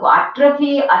think the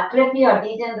atrophy or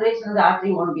degeneration of the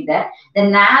artery won't be there. The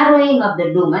narrowing of the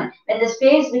lumen, when the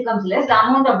space becomes less, the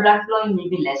amount of blood flowing will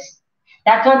be less.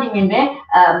 That's what you mean by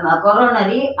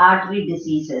coronary artery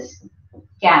diseases.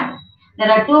 Can.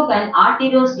 There are two kinds: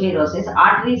 arteriosclerosis,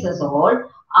 arteries as a whole,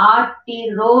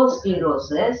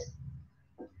 arteriosclerosis,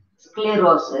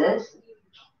 sclerosis,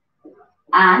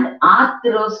 and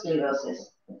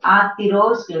atherosclerosis.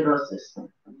 Atherosclerosis.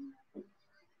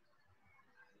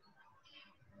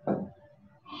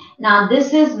 Now,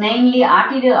 this is mainly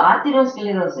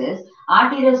arteriosclerosis.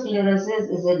 Arteriosclerosis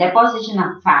is a deposition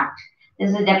of fat. This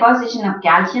is a deposition of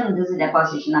calcium. This is a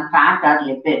deposition of fat or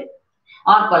lipid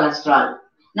or cholesterol.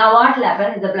 Now, what will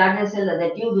happen is the blood vessel, the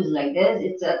tube is like this.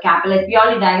 It's a capillary,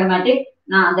 purely diagrammatic.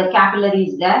 Now, the capillary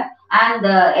is there, and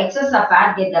the excess of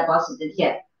fat get deposited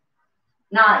here.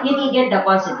 Now, it will get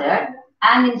deposited,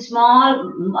 and in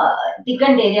small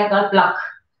thickened area called plaque.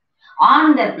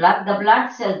 On the plaque, the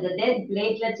blood cells, the dead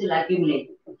platelets will accumulate,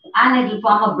 and it will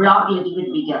form a block a little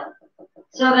bit bigger.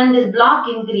 So when this block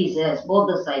increases, both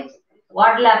the sides,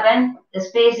 what will happen? The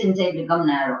space inside become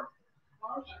narrow.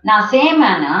 Now, same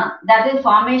manner, that is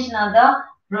formation of the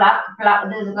plaque.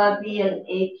 This is called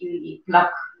PLAQE,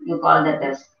 plaque, you call that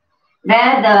as.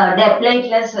 Where the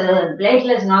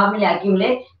platelets normally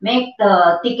accumulate, make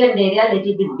the thickened area a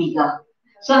little bit bigger.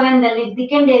 So when the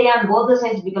thickened area on both the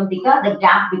sides become thicker, the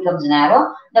gap becomes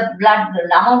narrow. The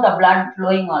amount of blood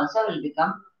flowing also will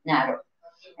become narrow,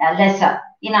 lesser.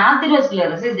 In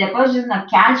atherosclerosis, deposition of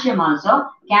calcium also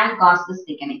can cause this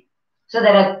thickening. So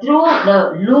there are through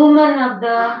the lumen of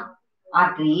the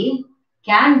artery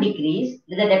can decrease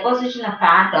with the deposition of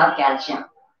fat or calcium.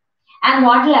 And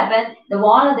what will happen? The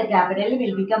wall of the capillary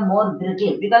will become more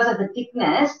brittle because of the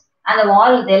thickness, and the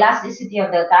elasticity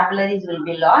of the capillaries will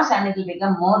be lost, and it will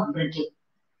become more brittle.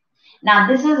 Now,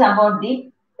 this is about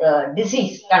the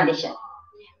disease condition.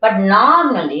 But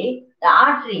normally, the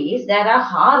arteries, there are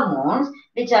hormones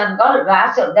which are called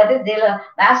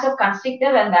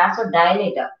vasoconstrictor and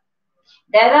vasodilator.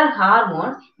 There are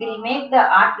hormones will make the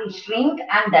artery shrink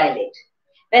and dilate.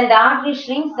 When the artery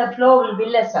shrinks, the flow will be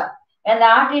lesser. When the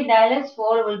artery dilates,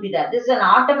 flow will be there. This is an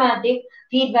automatic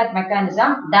feedback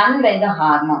mechanism done by the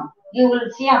hormone. You will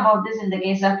see about this in the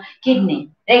case of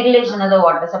kidney, regulation of the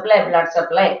water supply, blood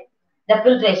supply, the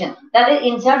filtration. That is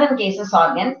in certain cases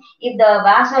organs, if the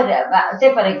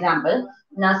say for example,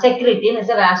 now secretin is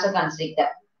a vasoconstrictor.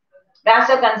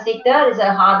 Vasoconstrictor is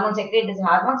a hormone secreted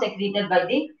by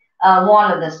the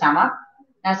wall of the stomach,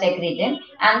 secretin,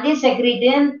 and this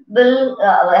secretin will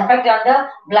affect on the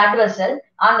blood vessel.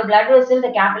 On the blood vessel,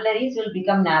 the capillaries will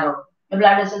become narrow. The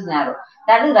blood vessel is narrow.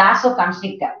 That is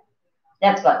vasoconstrictor.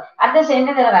 That's what. At the same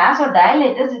time, there are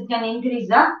vasodilators. It can increase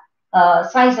the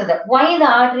size of the. Why the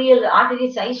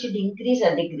artery size should increase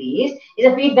or decrease is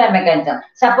a feedback mechanism.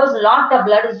 Suppose a lot of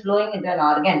blood is flowing into an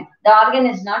organ. The organ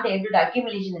is not able to,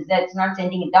 accumulation is there. It's not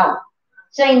sending it out.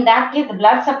 So in that case, the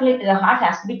blood supply to the heart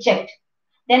has to be checked.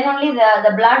 Then only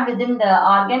the blood within the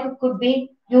organ could be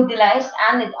utilized,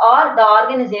 and or the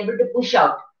organ is able to push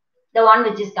out the one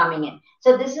which is coming in.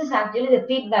 So this is actually the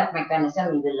feedback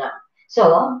mechanism we will learn.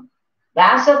 So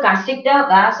vasoconstrictor,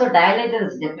 vasodilator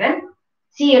is different.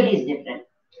 CAD is different.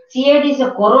 CAD is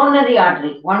a coronary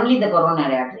artery, only the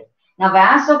coronary artery. Now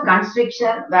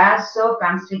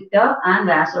vasoconstrictor and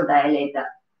vasodilator.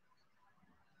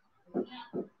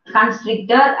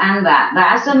 Constrictor and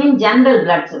vaso means general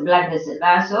blood vessel,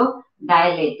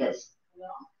 vasodilators.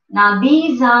 Now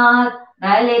these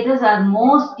dilators are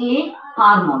mostly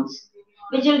hormones,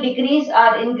 which will decrease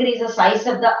or increase the size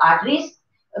of the arteries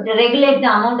to regulate the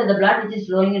amount of the blood which is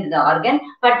flowing into the organ.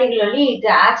 Particularly, it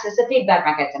acts as a feedback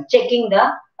mechanism, checking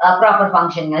the proper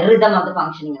functioning, rhythm of the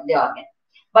functioning of the organ.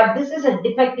 But this is a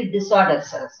defective disorder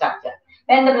structure.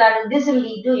 When the blood, this will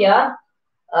lead to your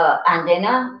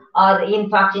angina or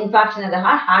infarction of the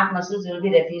heart muscles will be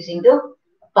refusing to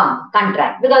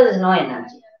contract because there is no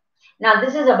energy. Now,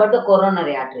 this is about the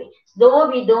coronary artery. Though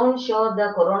we don't show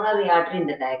the coronary artery in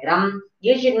the diagram,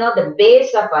 you should know the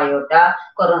base of aorta,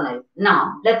 coronary.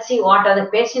 Now, let's see what are the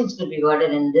patients to be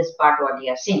worded in this part, what we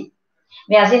have seen.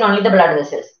 We have seen only the blood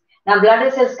vessels. Now, blood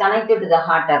vessels connected to the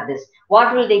heart are this.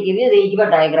 What will they give you? They give a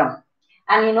diagram.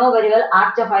 And you know very well,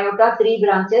 arch of aorta, 3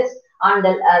 branches. On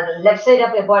the left side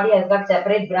of your body has got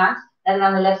separate branch. And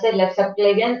on the left side, left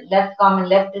subclavian, left common,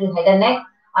 left head and neck.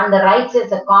 On the right side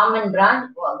is a common branch,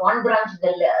 one branch is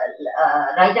the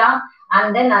right arm,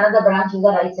 and then another branch is the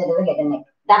right side of the head and neck.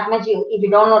 That much, if you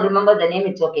don't know, remember the name,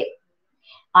 it's okay.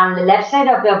 On the left side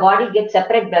of your body gets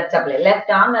separate blood supply. Left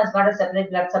arm has got a separate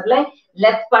blood supply.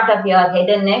 Left part of your head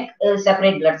and neck is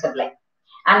separate blood supply.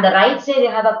 And the right side you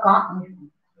have a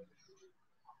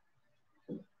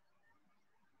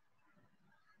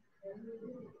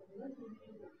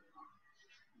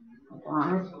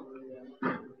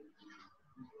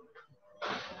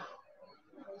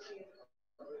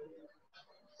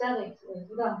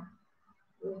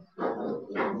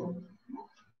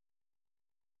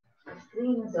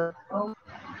Screen is off.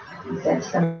 That's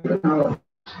something.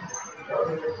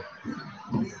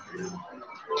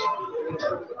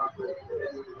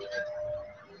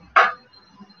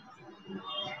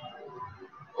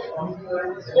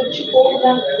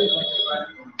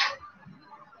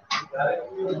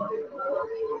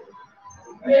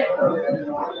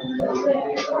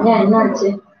 என்னாச்சு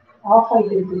of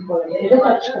ஆயிட்டு இருக்கு போல எதை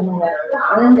touch பண்ணுங்க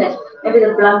அதுங்க maybe இந்த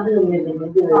plug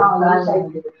இது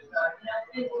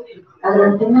அதுல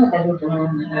சின்ன தள்ளிட்டு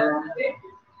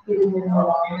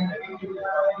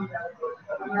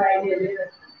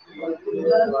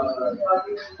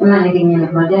நினைக்கிறீங்க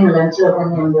எனக்கு மத்தியானம் லஞ்ச்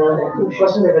உட்காந்து அந்த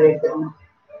கொஸ்டின் பேப்பர் எடுத்துருங்க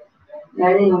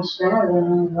எழுதி முடிச்சுட்டேன் அது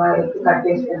கட்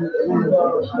பேஸ்ட்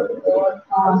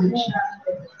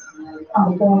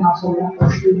அப்போ நான் சொல்றேன்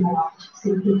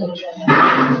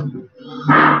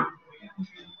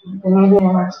maybe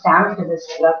I must stamp to this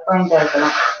plug point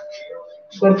இருக்கலாம்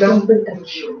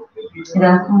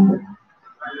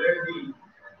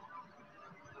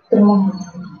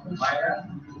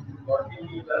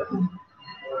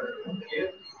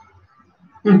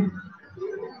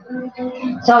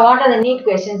So what are the neat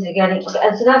questions regarding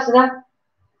Sudha,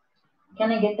 can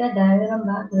I get that diagram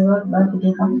back? Back to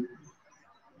the come.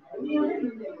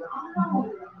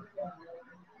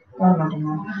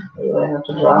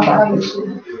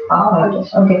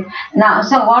 Okay. Now,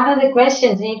 so what are the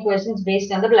questions? Neat questions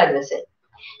based on the blood vessel.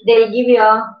 They will give you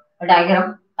a diagram,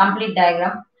 complete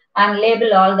diagram, and label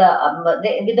all the.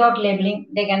 Without labeling,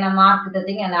 they can mark the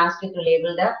thing and ask you to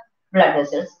label the blood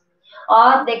vessels,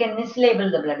 or they can mislabel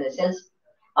the blood vessels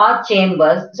or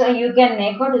chambers. So you can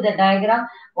make out to the diagram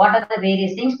what are the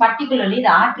various things, particularly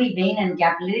the artery, vein, and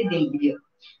capillary. They'll give you.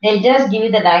 They'll just give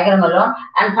you the diagram alone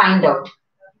and find out.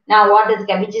 Now,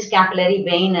 which is capillary,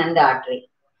 vein, and the artery?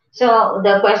 So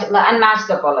the question and match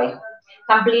the following.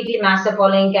 Completely match the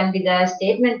following can be there.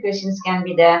 Statement questions can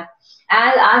be there,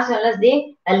 as well as the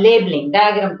labeling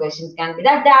diagram questions can be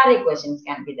there. Direct questions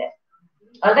can be there.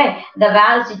 Okay, the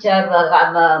valves which are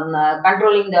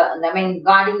controlling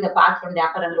guarding the path from the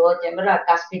upper and lower chamber are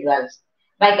cuspid valves,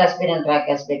 bicuspid and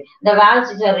tricuspid. The valves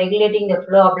which are regulating the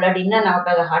flow of blood in and out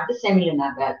of the heart is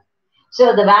semilunar valve. So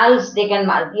the valves, you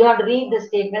have to read the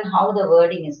statement how the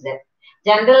wording is there.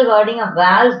 General wording of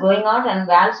valves going out and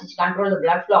valves which control the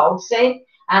blood flow outside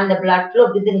and the blood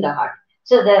flow within the heart.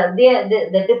 So the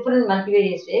different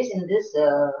multivariate ways in this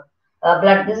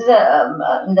blood. This is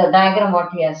in the diagram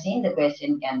what we have seen. The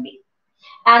question can be,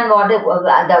 and what is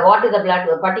the blood?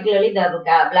 Particularly the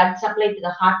blood supply to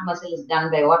the heart muscle is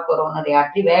done by what coronary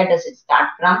artery? Where does it start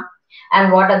from?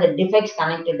 And what are the defects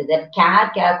connected to that?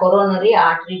 Coronary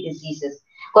artery diseases.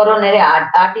 Coronary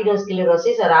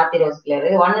arteriosclerosis or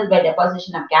atherosclerosis. One is by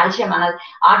deposition of calcium, another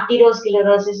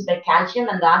arteriosclerosis by calcium,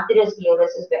 and the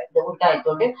arteriosclerosis by the wood I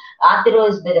told you. Arterio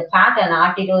is by the fat and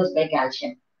arterio is by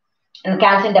calcium. And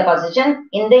calcium deposition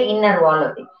in the inner wall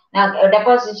of it. Now,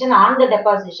 deposition on the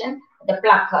deposition, the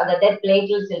plaque, the dead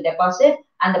platelets will deposit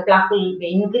and the plaque will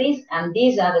be increased, and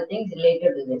these are the things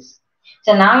related to this.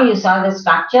 So now you saw the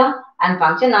structure and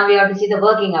function. Now we have to see the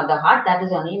working of the heart. That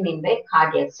is only meant by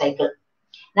cardiac cycle.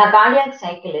 Now cardiac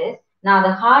cycle is, now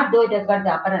the heart, though it has got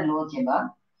the upper and lower chamber.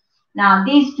 Now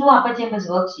these two upper chambers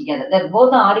works together. That both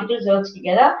the auricles works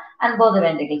together and both the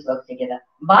ventricles work together.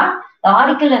 But the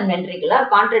auricle and ventricle are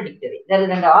contradictory. That is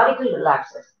when the auricle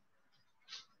relaxes.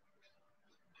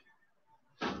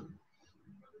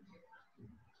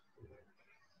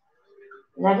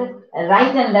 That is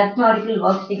right and left auricle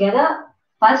works together.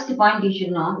 First point you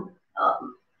should know.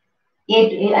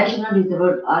 I should not use the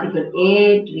word auricle.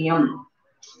 Atrium.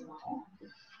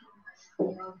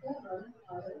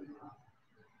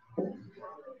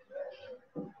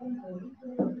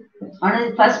 What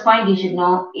is the first point you should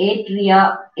know?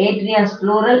 Atria. Atria is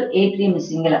plural. Atrium is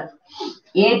singular.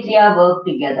 Atria work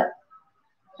together.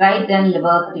 Right and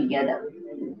work together.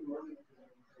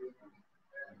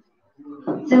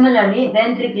 Similarly,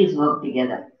 ventricles work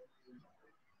together.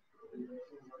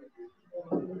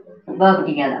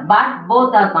 But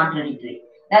both are contradictory.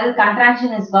 That is,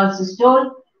 contraction is called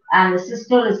systole, and the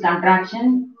systole is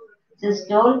contraction.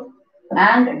 Systole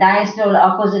and diastole.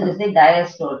 Opposite is the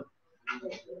diastole.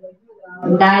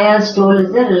 Diastole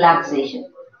is the relaxation.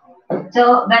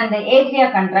 So when the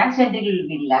atria contracts, ventricle will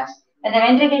be relaxed. When the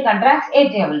ventricle contracts,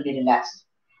 atria will be relaxed.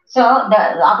 So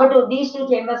these two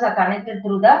chambers are connected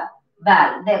through the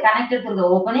valve. They are connected through the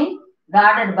opening,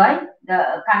 guarded by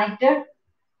the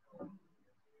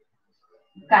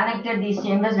connected these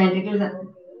chambers, ventricles,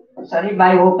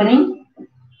 by opening.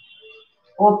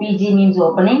 OPG means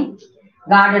opening,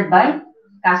 guarded by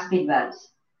cuspid valves.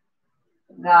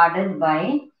 guarded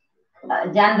by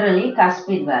generally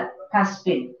cuspid valve,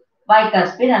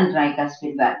 bicuspid and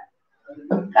tricuspid valve.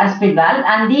 Cuspid valve,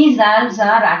 and these valves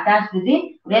are attached to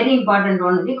the very important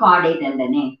one, the chordae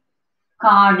tendonae.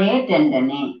 Chordae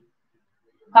tendonae.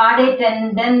 Chordae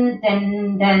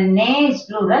tendonae is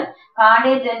plural.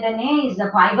 Chordae tendonae is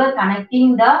the fiber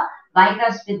connecting the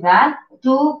bicuspid valve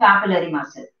to papillary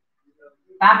muscle.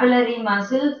 Papillary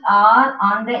muscles are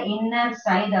on the inner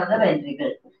side of the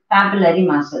ventricle. Papillary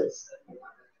muscles.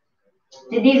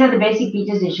 So these are the basic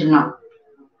features you should know.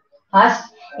 First,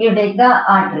 you take the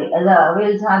artery. We'll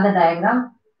have the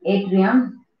diagram.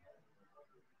 Atrium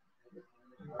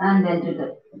and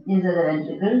ventricle. These are the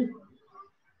ventricle.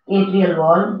 Atrial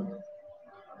wall.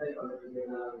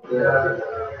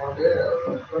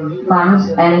 Pumps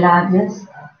enlarges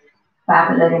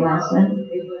papillary muscle.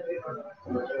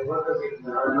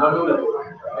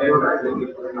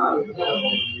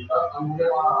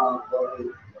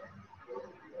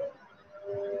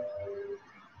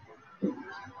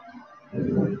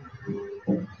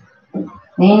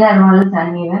 Inner wall is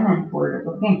uneven and folded.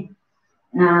 Okay.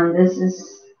 Now this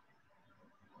is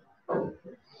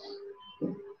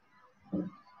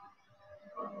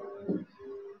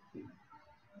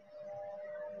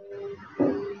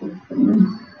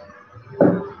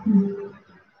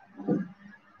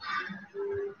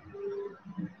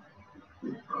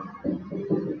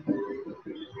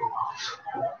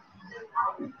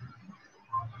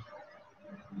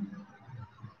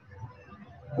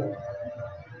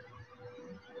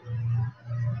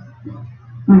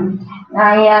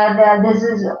this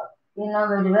is, you know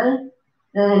very well,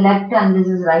 the left and this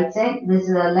is right side. This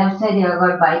is the left side, you have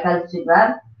got bicuspid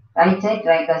valve, right side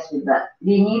tricuspid valve.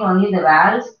 We need only the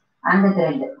valves and the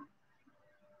thread.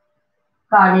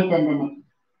 Chordae tendonae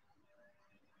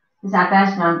is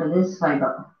attached onto this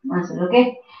fiber muscle.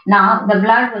 Okay. Now the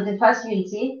blood was the first we'll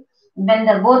see. When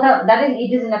the both of that is,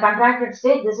 it is in a contracted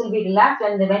state, this will be relaxed.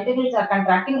 When the ventricles are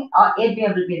contracting,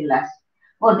 atria will be relaxed.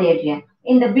 Both the atria.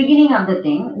 In the beginning of the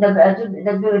thing,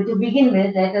 to begin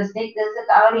with, let us take this is a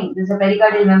covering. This is a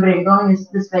pericardial membrane. Don't miss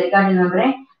this pericardial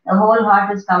membrane. The whole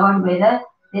heart is covered by the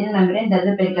thin membrane. That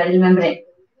is the pericardial membrane.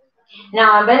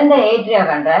 Now, when the atria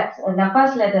contracts, the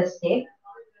first let us take.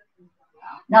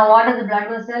 Now, what are the blood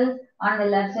vessels? On the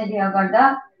left side, you have got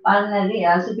the pulmonary,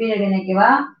 superior vena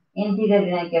cava, inferior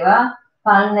vena cava,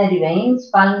 pulmonary veins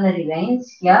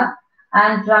here.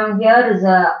 And from here is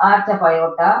a arch of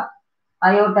aorta.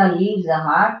 Aorta leaves the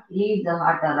heart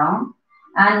around,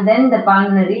 and then the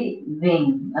pulmonary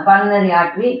vein, the pulmonary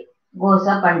artery goes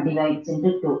up and divides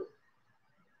into two.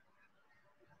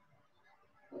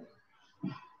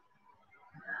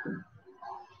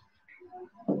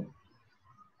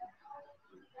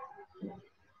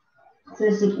 So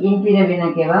this is inferior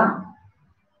vena cava,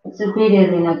 superior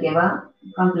vena cava,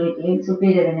 completely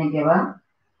superior vena cava.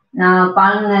 Now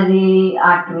pulmonary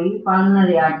artery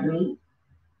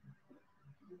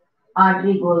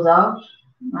goes out.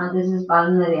 Now this is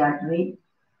pulmonary artery,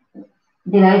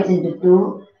 divides into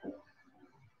two.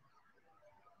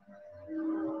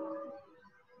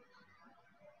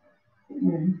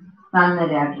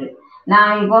 Pulmonary artery.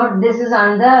 Now you got, this is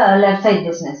on the left side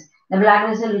business. The blood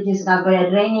vessel which is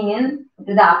draining in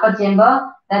to the upper chamber,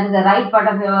 that is the right part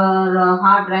of your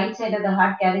heart, right side of the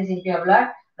heart carries into your blood.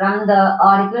 From the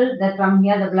auricle, that from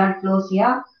here the blood flows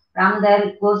here. From there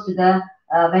it goes to the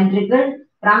ventricle.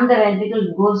 From the ventricle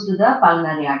it goes to the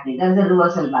pulmonary artery. That is the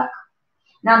reversal back.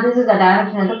 Now this is the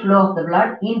direction of the flow of the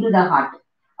blood into the heart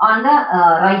on the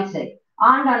right side.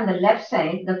 And on the left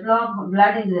side, the flow of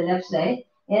blood into the left side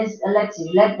is, let's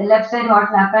see, the left side what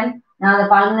happened? Now the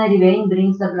pulmonary vein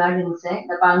brings the blood inside,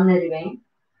 the pulmonary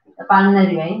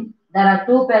vein. There are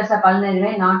two pairs of pulmonary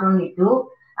vein, not only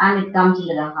two, and it comes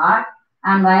into the heart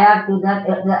and via to the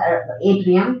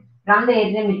atrium. From the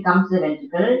atrium it comes to the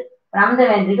ventricle. From the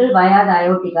ventricle via the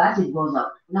aortic arch it goes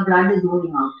out. The blood is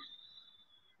moving out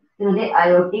through the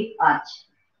aortic arch.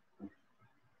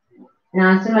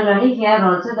 Now similarly here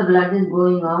also the blood is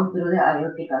going out through the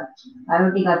aortic arch.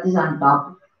 Aortic arch is on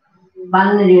top.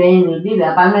 Pulmonary vein will be,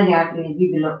 pulmonary artery will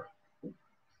be below.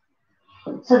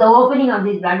 So the opening of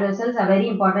these blood vessels are very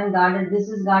important. Guarded. This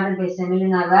is guarded by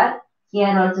semilunar valve.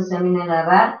 Here also semilunar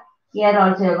valve. Here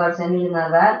also you got semilunar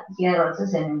valve. Here also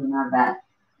semilunar valve.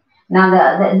 Now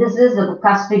this is the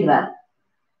cuspid valve.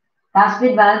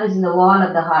 Cuspid valve is in the wall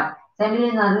of the heart.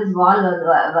 Semilunar is wall of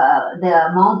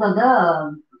the mouth of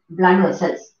the blood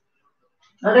vessels.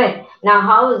 Okay. Now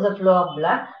how is the flow of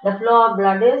blood? The flow of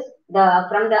blood is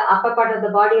from the upper part of the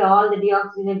body, all the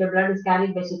deoxygenated blood is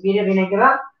carried by superior vena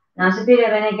cava. Now superior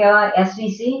vena cava,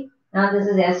 SVC, Now this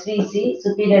is SVC,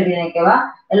 superior vena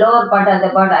cava. The lower part of the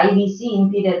part IVC,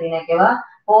 inferior vena cava,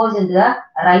 pours into the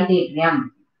right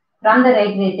atrium. From the right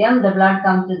atrium, the blood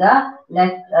comes to the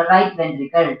right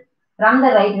ventricle. From the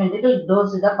right ventricle, it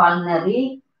goes to the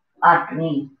pulmonary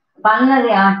artery.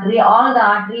 Pulmonary artery, all the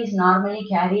arteries normally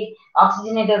carry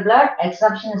oxygenated blood.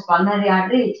 Exception is pulmonary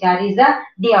artery, which carries the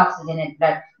deoxygenated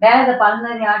blood. Where the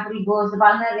pulmonary artery goes to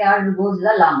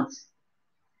the lungs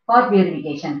for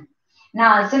purification.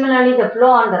 Now, similarly, the flow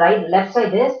on the left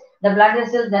side is the blood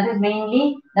vessel, that is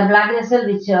mainly the blood vessel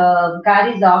which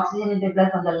carries the oxygenated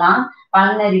blood from the lung,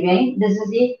 pulmonary vein. This is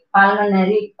the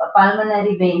pulmonary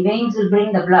vein. Veins will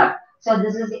bring the blood. So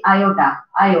this is the aorta,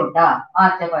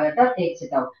 arch of aorta takes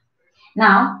it out.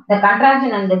 Now, the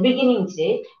contraction and the beginning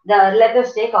stage, let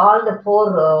us take all the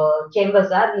four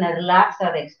chambers are in a relaxed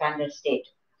or expanded state.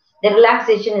 The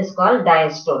relaxation is called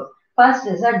diastole. First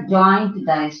is a joint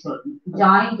diastole.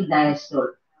 Joint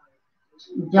diastole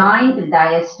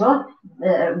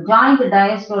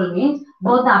means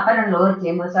both the upper and lower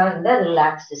chambers are in the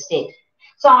relaxed state.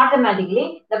 So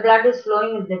automatically the blood is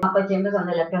flowing in the upper chambers on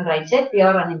the left and right side,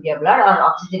 pure and impure blood or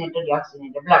oxygenated,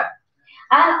 deoxygenated blood.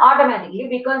 And automatically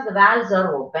because the valves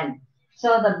are open.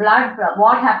 So the blood,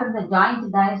 what happens in the joint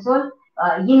diastole?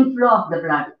 Inflow of the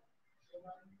blood.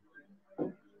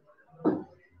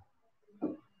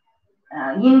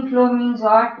 Inflow means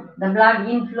what? The blood,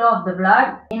 inflow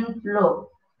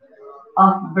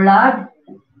of blood,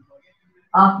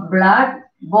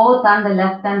 both on the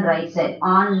left and right side.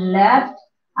 On left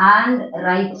and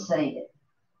right side.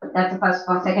 That's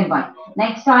the second point.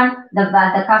 Next one, the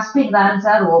cuspid valves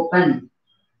are open.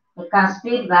 The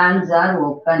cuspid valves are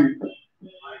open.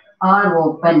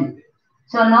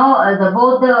 So now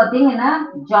both the thing in a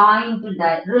joint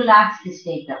relaxed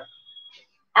state.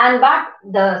 But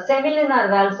the semilunar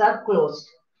valves are closed.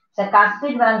 So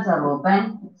cuspid valves are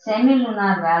open,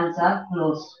 semilunar valves are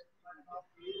closed.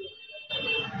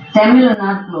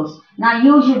 Semilunar closed. Now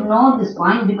you should know this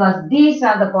point because these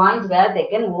are the points where they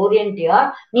can orient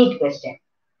your NEET question.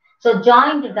 So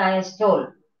joint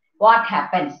diastole, what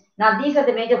happens? Now these are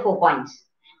the major 4 points.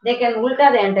 They can ulta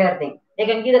the entire thing. They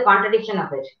can give the contradiction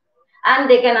of it. And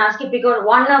they can ask you because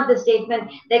one of the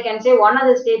statement, they can say one of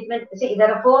the statement, see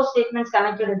there are 4 statements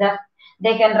connected to that.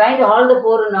 They can write all the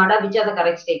 4 in order, which are the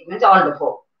correct statements, all the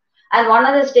 4. And one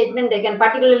other statement, they can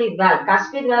particularly valve.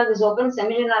 Cuspid valve is open,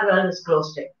 semilunar valve is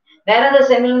closed. Where are the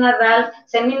semilunar valves?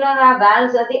 Semilunar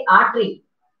valves are the artery,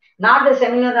 not the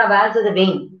semilunar valves of the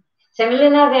vein.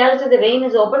 Semilunar valves of the vein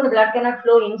is open, the blood cannot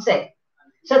flow inside.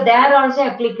 So there also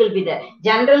a click will be there.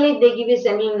 Generally, if they give you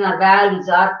semilunar valves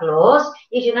are closed,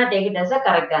 you should not take it as a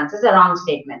correct answer. It's a wrong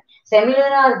statement.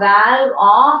 Semilunar valve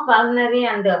of pulmonary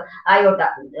and aorta.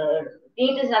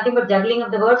 It is nothing but juggling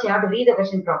of the words. You have to read the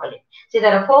question properly. See,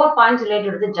 there are 4 points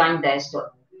related to the joint diastole.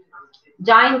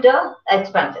 Joint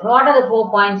expansion. What are the 4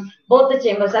 points? Both the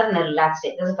chambers are in a relaxed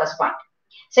state. That's the first point.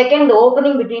 Second, the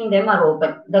opening between them are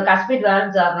open. The cuspid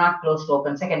valves are not closed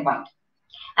open. Second point.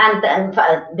 And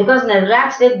because in a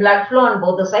relaxed state, blood flow on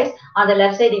both the sides, on the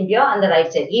left side impure, on the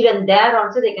right side. Even there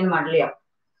also they can muddle up.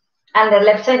 And the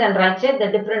left side and right side,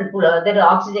 the different the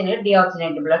oxygenated,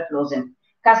 deoxygenated blood flows in.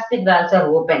 Cuspid valves are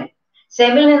open.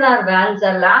 Semilunar valves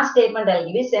are, last statement I'll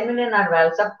give you, semilunar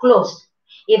valves are closed.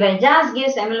 If I just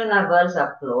give semilunar valves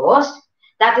are closed,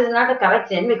 that is not a correct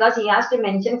statement because he has to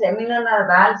mention semilunar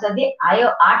valves are the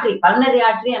artery, pulmonary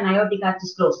artery and aortic arch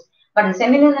is closed. But the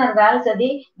semilunar valves are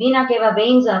the vena cava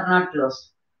veins are not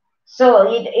closed. So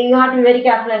you have to be very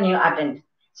careful when you attend.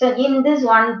 So in this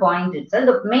one point itself,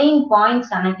 the main points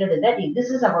connected to that, this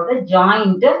is about the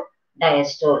joint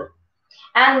diastole.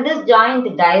 And this joint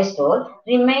diastole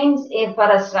remains for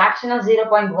a fraction of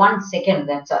 0.1 second.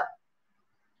 That's all.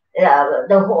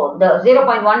 The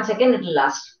 0.1 second it will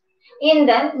last. In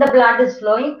then the blood is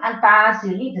flowing and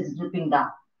passively it is dripping down.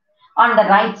 On the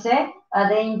right side, on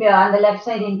the left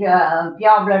side,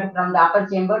 pure blood from the upper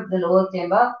chamber to the lower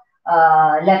chamber,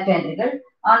 left ventricle.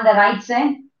 On the right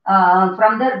side,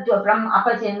 from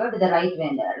upper chamber to the right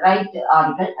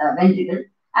ventricle,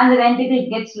 and the ventricle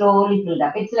gets slowly filled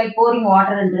up. It's like pouring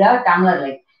water into a tumbler,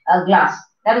 like a glass.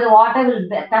 That is, the water will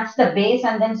touch the base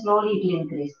and then slowly it will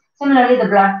increase. Similarly, the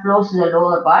blood flows to the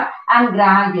lower part and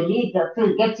gradually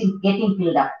getting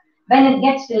filled up. When it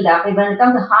gets filled up, when it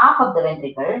comes to half of the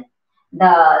ventricle,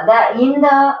 in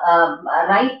the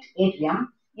right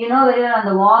atrium, you know very well on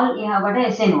the wall you have got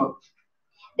a SA node.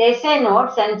 The SA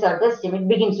node sends out the stim, it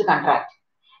begins to contract.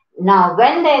 Now,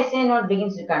 when the SA node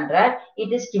begins to contract,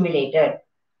 it is stimulated.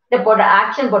 The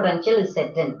action potential is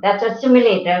set in. That's a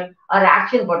stimulated or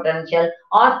action potential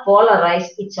or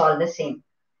polarized, it's all the same.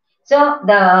 So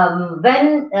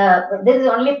when this is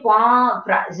only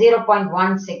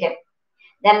 0.1 second,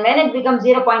 then when it becomes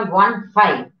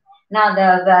 0.15, now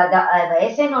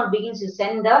the SA node begins to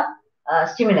send the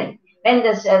stimuli. When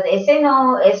the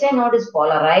SA node is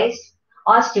polarized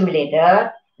or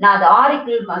stimulated, now the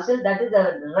auricular muscle, that is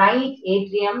the right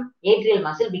atrial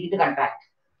muscle, begin to contract.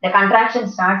 The contraction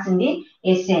starts in the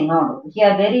SA node.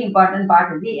 Here, very important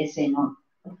part of the SA node.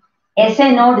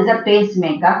 SA node is a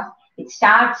pacemaker. It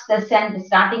starts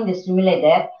starting the stimuli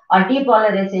there, or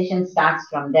depolarization starts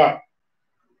from there.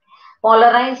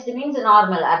 Polarized means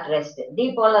normal at rest.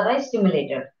 Depolarized,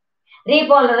 stimulated.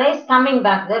 Repolarized, coming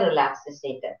back to the relaxed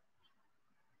state.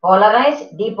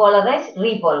 Polarized, depolarized,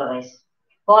 repolarized.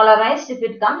 Polarized, if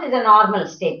it comes, is a normal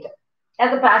state.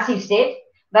 As a passive state,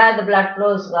 where the blood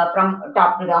flows from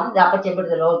top to down, the upper chamber to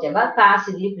the lower chamber,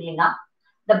 passively filling up.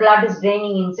 The blood is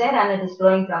draining inside and it is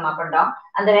flowing from up and down,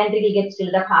 and the ventricle gets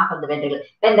filled up, half of the ventricle.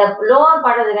 When the lower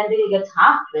part of the ventricle gets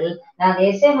half filled, now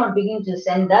the SA node begins to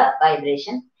send the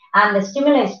vibration, and the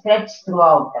stimulus spreads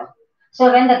throughout.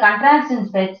 So when the contraction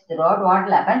spreads throughout, what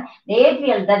will happen? The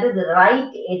atrial, that is the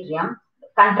right atrium,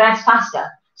 contracts faster.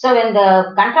 So when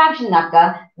the contraction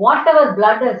occurs, whatever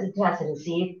blood it has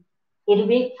received, it will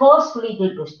be forcefully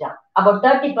pushed down. About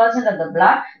 30% of the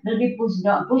blood will be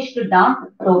pushed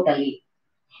down totally.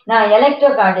 Now,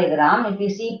 electrocardiogram, if you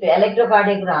see,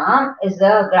 electrocardiogram is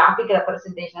the graphic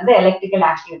representation of the electrical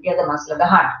activity of the muscle of the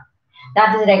heart.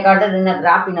 That is recorded in a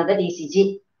graph in the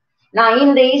ECG. Now,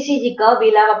 in the ECG curve,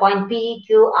 we'll have a point P,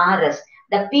 Q, R, S.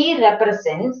 The P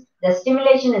represents the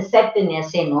stimulation is set in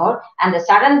SA node and the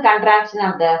sudden contraction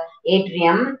of the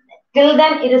atrium. Till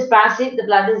then, it is passive, the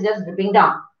blood is just dripping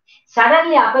down.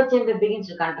 Suddenly, upper chamber begins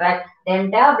to contract, the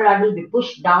entire blood will be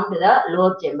pushed down to the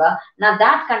lower chamber. Now,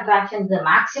 that contraction is the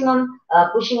maximum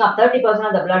pushing of 30%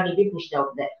 of the blood will be pushed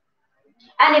out there.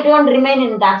 And it won't remain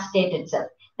in that state itself.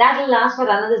 That will last for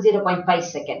another 0.5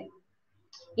 seconds.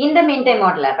 In the meantime,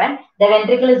 what will happen? The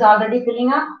ventricle is already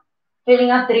filling up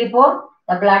 3/4.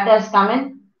 The blood has come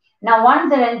in. Now, once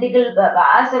the ventricle,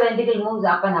 as the ventricle moves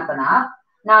up and up and up,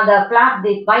 now the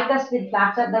bicuspid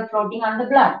flaps are floating on the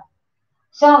blood.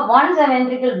 So once the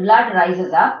ventricle blood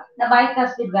rises up, the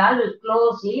bicuspid valve will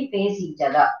closely face each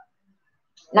other.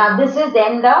 Now, this is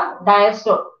then the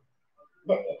diastole.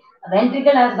 The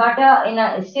ventricle has got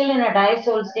still in a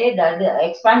diastole state, the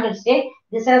expanded state.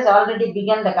 This has already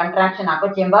begun the contraction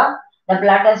upper chamber. The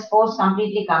blood has force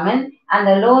completely come in, and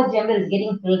the lower chamber is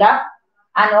getting filled up.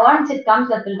 And once it comes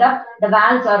filled up, the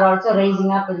valves are also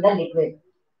raising up in the liquid,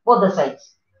 both the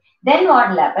sides. Then what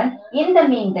will happen? In the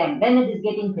meantime, when it is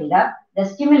getting filled up, the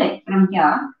stimuli from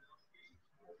here,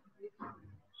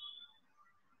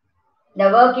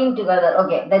 they're working together.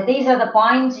 Okay, these are the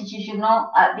points which you should know.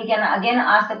 We can again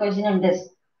ask the question in this.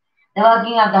 The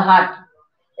working of the heart.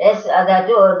 Yes,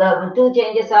 the two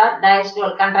changes are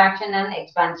diastole, contraction and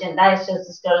expansion, diastole,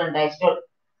 systole and diastole.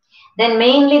 Then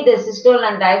mainly the systole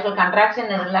and diastole, contraction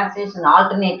and relaxation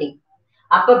alternating.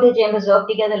 Upper two chambers work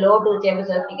together, lower two chambers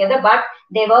work together, but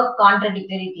they work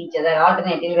contradictory to each other,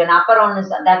 alternating. When upper one is,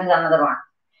 that is another one.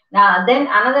 Now, then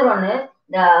another one is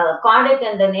the caudate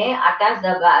and the nape attach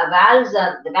the valves.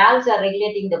 The valves are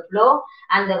regulating the flow,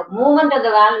 and the movement of the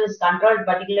valve is controlled,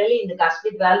 particularly in the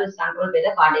cuspid valve is controlled by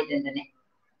the caudate and the nape.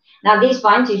 Now, these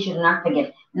points you should not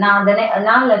forget. Now,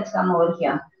 now let's come over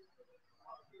here.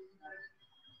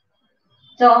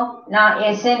 So, now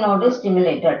SA node is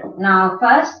stimulated. Now,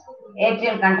 first,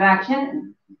 atrial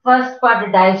contraction, first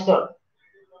part diastole.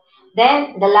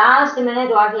 Then, the last minute,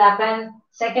 what will happen?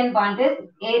 Second point is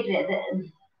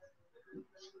atrial.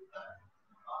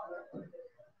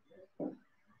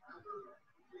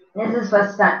 This is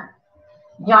first time.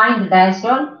 Joint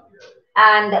diastole.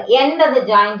 And the end of the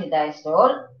joint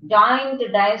diastole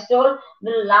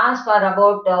will last for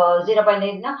about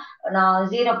 0.8,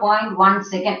 0.1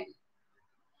 second.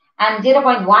 And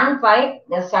 0.15,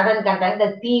 the sudden contact,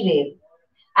 the P wave.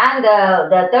 And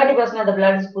the 30% of the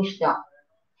blood is pushed down.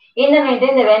 In the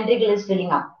meantime, the ventricle is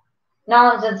filling up.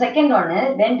 Now, the second one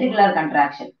is ventricular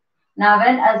contraction. Now,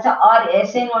 when or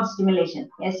SA node stimulation,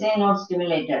 SA node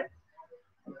stimulated.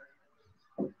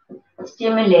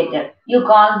 You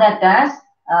call that as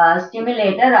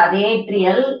stimulator or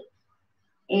atrial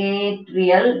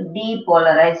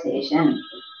depolarization.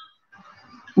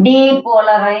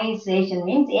 Depolarization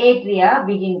means atria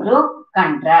begin to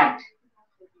contract.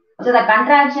 So the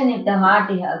contraction, if the heart,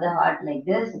 you have the heart like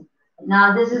this.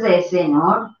 Now this is a SA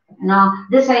node. Now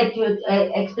this I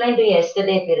explained to you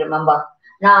yesterday, if you remember.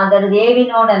 Now there is AV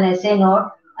node and SA node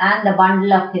and the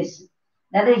bundle of His.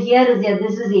 That is here is here.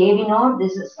 This is the AV node.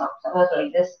 This is suppose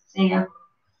like this. See here.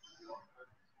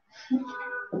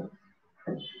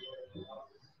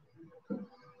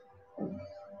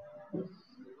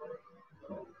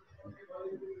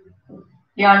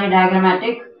 Purely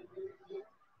diagrammatic.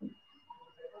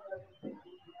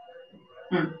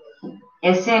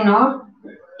 SA node,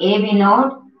 AB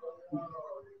node,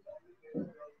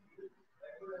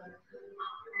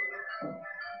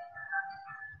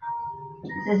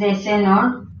 this is SA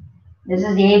node, this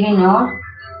is AB node.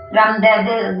 From the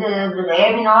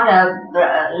AB node,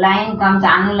 line comes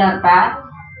annular pair,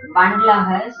 bundle of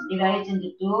hairs divides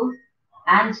into two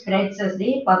and spreads as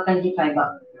the Purkinje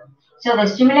fiber. So the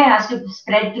stimuli has to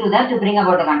spread through that to bring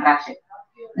about the contraction.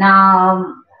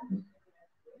 Now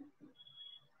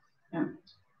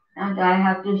I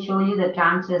have to show you the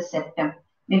transverse septum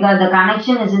because the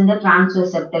connection is in the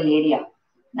transverse septal area.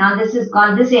 Now this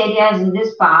area is in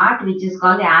this part which is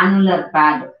called the annular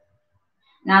pad.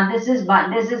 Now this is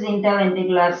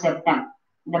interventricular septum,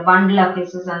 the bundle of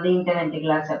fishes on the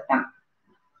interventricular septum.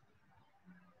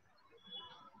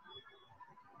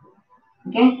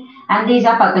 Okay, and these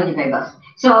are Purkinje fibers.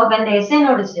 So when the SA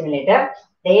node is stimulated,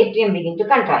 the atrium begins to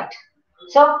contract.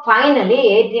 So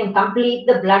finally, atrium complete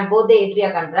the blood, both the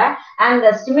atria contract, and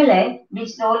the stimuli will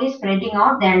slowly spreading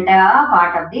out the entire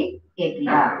part of the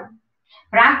atria.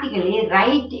 Practically,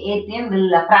 right atrium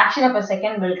will a fraction of a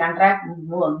second will contract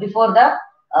before the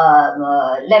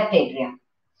left atrium.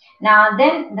 Now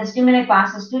then the stimuli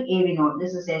passes to AV node.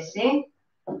 This is SA.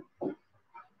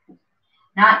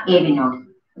 Now AV node.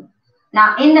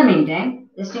 Now in the meantime,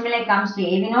 the stimuli comes to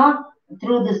AV node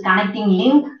through this connecting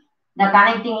link,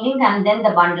 and then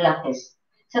the bundle of hairs.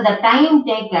 So the time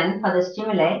taken for the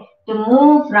stimuli to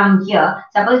move from here,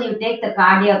 suppose you take the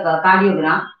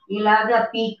cardiogram, you'll have the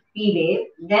peak P wave,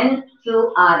 then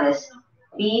QRS.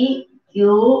 P,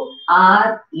 Q,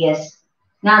 R, S.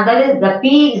 Now that is the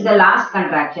P is the last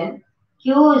contraction,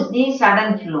 Q is the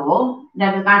sudden flow,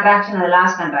 that is contraction of the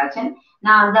last contraction.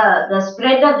 Now the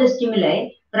spread of the stimuli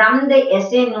from the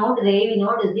SA node to the AV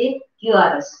node is the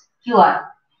QR.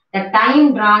 The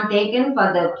time drawn taken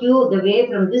for the the wave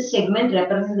from this segment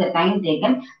represents the time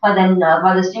taken for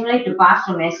the stimuli to pass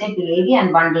from SA to AV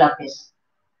and bundle of hairs.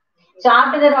 So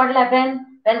after that, what will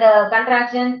happen? When the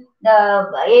contraction,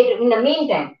 in the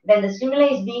meantime, when the stimuli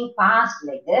is being passed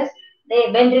like this,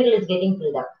 the ventricle is getting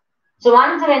filled up. So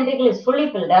once the ventricle is fully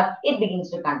filled up, it begins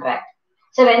to contract.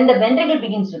 So when the ventricle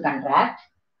begins to contract,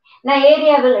 now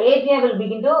atria will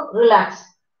begin to relax.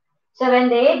 So when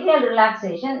the atrial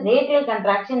relaxation, the atrial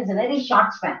contraction is a very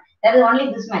short span. That is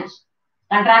only this much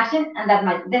contraction and that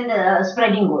much. Then the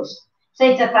spreading goes. So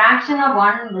it's a fraction of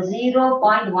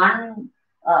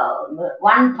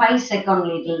 0.15 second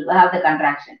it will have the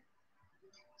contraction.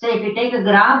 So if you take a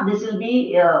graph, this will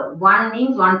be 1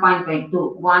 means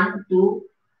 1.52. 1, 2,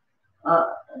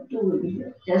 2 will be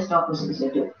here, just opposite to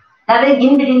 2. That is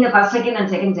in between the first second and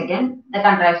second second, the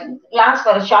contraction lasts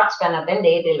for a short span of time, the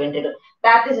atrial ventricle.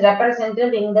 That is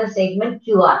represented in the segment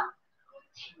QR.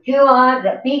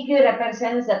 PQ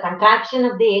represents the contraction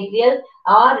of the atrial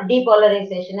or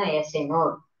depolarization of SA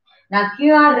node. Now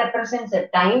QR represents the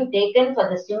time taken for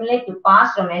the stimuli to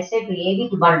pass from SA to AV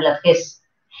to bundle of hairs.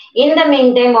 In the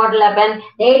meantime, what will happen?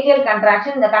 The atrial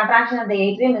contraction, the contraction of the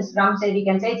atrium is from, say, we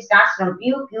can say it starts from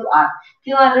QR.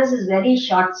 QRS is very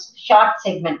short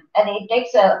segment, and it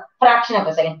takes a fraction of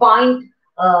a second,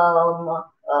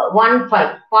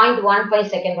 0.15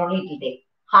 second only it will take.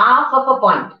 Half of a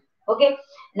point. Okay.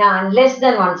 Now less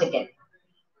than 1 second.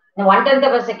 Now 1/10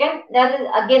 of a second, that is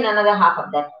again another half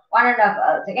of that.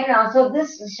 1.5 second. Also,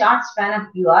 this short span of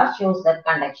QR shows that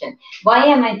conduction. Why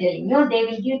am I telling you? They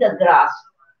will give the graph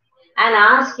and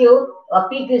ask you a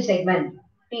PQ segment,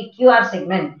 PQR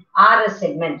segment, RS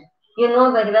segment. You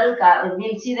know very well,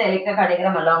 we'll see the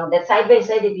electrocardiogram along with that. Side by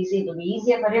side, if you see, it will be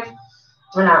easier for you.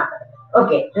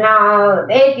 Okay, now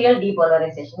the atrial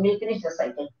depolarization. We'll finish the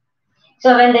cycle.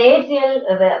 So when the atrial,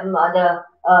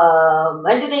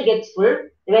 ventricle gets full,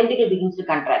 the ventricle begins to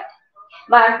contract.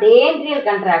 But the atrial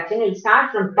contraction will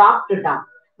start from top to down.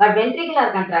 But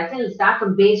ventricular contraction will start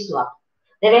from base to up.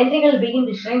 The ventricle begins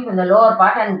to shrink from the lower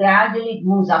part and gradually it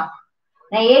moves up.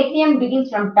 The atrium begins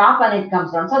from top and it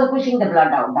comes down. So they're pushing the blood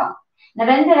down. Now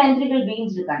when the ventricle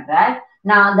begins to contract,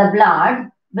 now the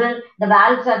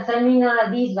valves are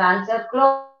these valves are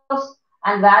closed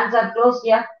and valves are closed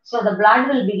here. So the blood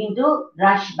will begin to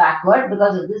rush backward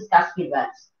because of this cuspid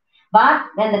valves. But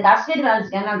when the cuspid valves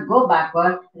cannot go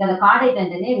backward, then the cardiac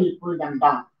tendency will pull them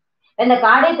down. When the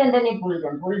cardiac tendency pull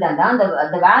them down,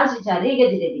 the valves which are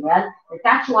regurgitating valves, they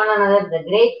touch one another with a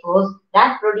great force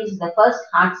that produces the first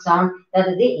heart sound, that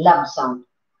is the lub sound.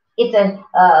 It's a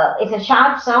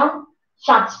sharp sound,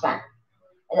 short span.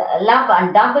 Lub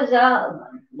and dub is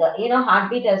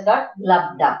heartbeat has got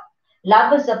lub dub.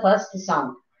 Lub is the first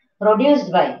sound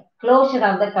produced by closure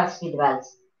of the cuspid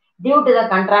valves. due to the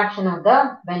contraction of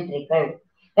the ventricle.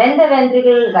 When the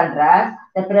ventricle contracts,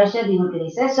 the pressure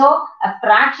increases. So, a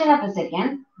fraction of a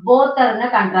second, both are in a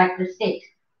contracted state.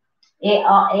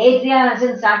 Atria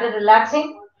hasn't started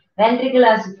relaxing. Ventricle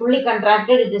has fully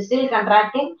contracted. It is still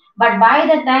contracting. But by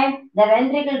the time the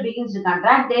ventricle begins to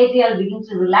contract, the atrial begins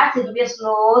to relax. It will be a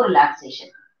slow relaxation.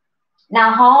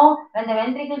 Now, how when the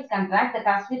ventricles contract, the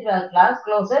cuspid valve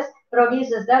closes,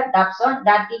 produces the dub sound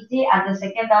that we see at the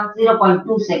second of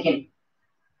 0.2 second.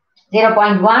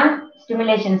 0.1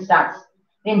 stimulation starts.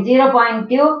 When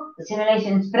 0.2 the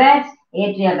stimulation spreads,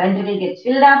 atrial ventricle gets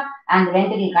filled up and the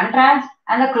ventricle contracts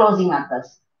and the closing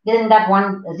occurs. Within that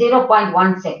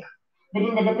 0.1 sec.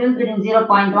 Between the difference between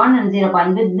 0.1 and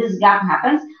 0.2, this gap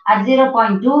happens. At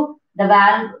 0.2, the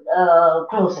valve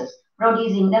closes,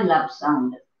 producing the lub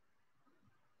sound.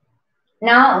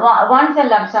 Now, once the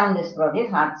lub sound is produced,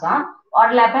 heart sound,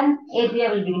 what will happen? Atria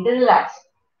will begin to relax.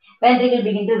 Ventricle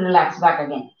begin to relax back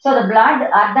again. So the blood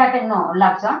at that time, no,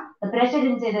 lub sound, the pressure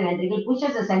inside the ventricle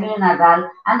pushes the semilunar valve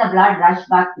and the blood rush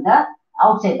back to the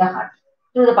outside the heart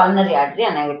to the pulmonary artery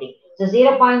and aortic. So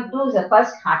 0.2 is the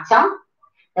first heart sound.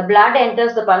 The blood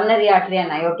enters the pulmonary artery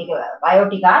and aortic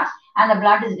arch and the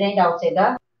blood is drained outside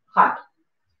the heart.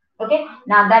 Okay.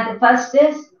 Now that first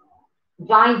is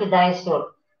joint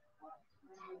diastole.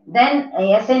 Then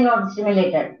SA node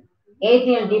stimulated,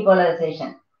 atrial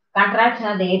depolarization, contraction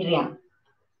of the atrium,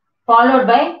 followed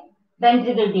by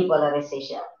ventricle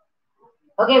depolarization.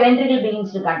 Okay, ventricle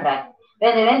begins to contract.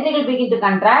 When the ventricle begins to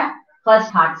contract,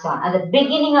 first heart sound. At the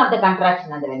beginning of the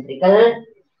contraction of the ventricle,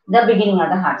 the beginning of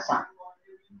the heart sound.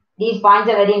 These points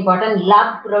are very important.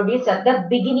 Lub produced at the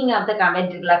beginning of the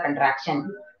ventricular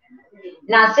contraction.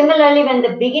 Now, similarly, when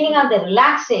the beginning of the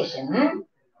relaxation,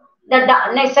 the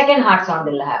next second heart sound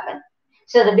will happen.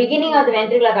 So the beginning of the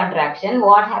ventricular contraction,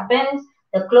 what happens?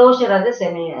 The closure of the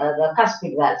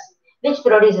cuspid valves, which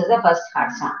produces the first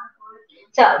heart sound.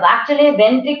 So actually,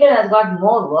 ventricle has got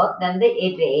more work than the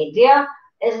atria. Atria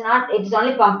is not; it's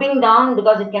only pumping down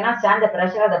because it cannot stand the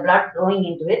pressure of the blood flowing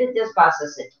into it. It just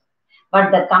passes it.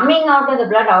 But the coming out of the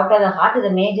blood out of the heart is a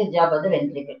major job of the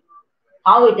ventricle.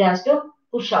 How it has to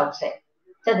push outside.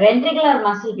 So the ventricular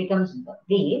muscle becomes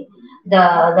weak.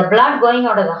 The blood going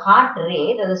out of the heart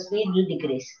rate or the speed will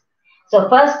decrease. So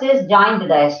first is joint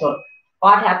diastole.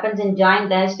 What happens in joint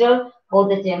diastole? Both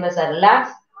the chambers are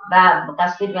relaxed,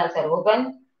 cuspid valves are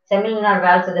open, semilunar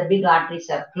valves of the big arteries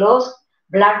are closed,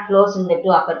 blood flows in the two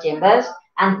upper chambers,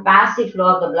 and passive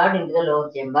flow of the blood into the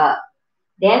lower chamber.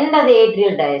 The end of the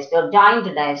atrial diastole, joint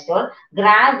diastole,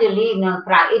 gradually,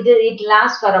 it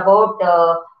lasts for about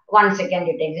 1 second.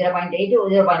 You take 0.8 to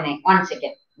 0.9, 1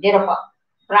 second,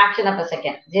 fraction of a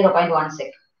second, 0.1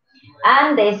 second.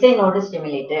 And the SA node is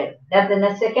stimulated. That's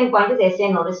the second point is SA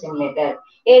node is stimulated.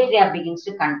 Atria begins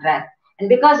to contract. And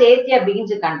because atria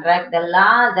begins to contract, the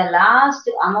last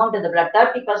amount of the blood,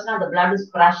 30% of the blood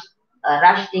is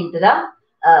rushed into the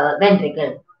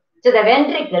ventricle. So the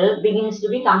ventricle begins to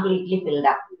be completely filled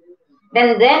up.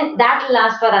 Then that will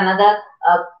last for another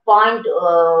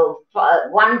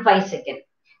 0.15 second.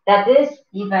 That is,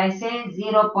 if I say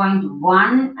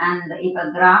 0.1 and if I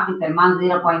mark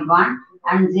 0.1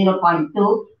 and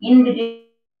 0.2, in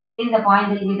between the point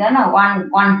will be done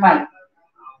 1.5,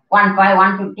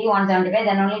 150, 175,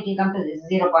 then only it will come to this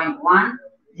 0.1,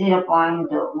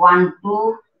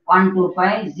 0.12,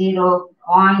 125,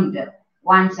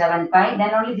 0.175,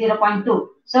 then only 0.2.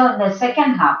 So the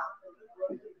second half,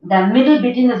 the middle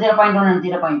between the 0.1 and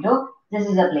 0.2, this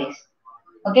is the place.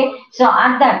 Okay, so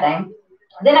at that time,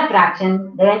 then a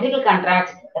fraction, the ventricle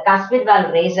contracts, the cuspid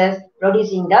valve raises,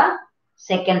 producing the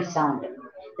second sound.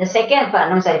 The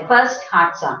first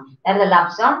heart sound, that is the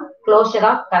lub sound, closure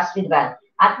of cuspid valve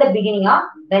at the beginning of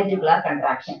ventricular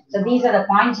contraction. So these are the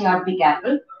points you have to be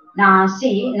careful. Now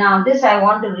see, now this I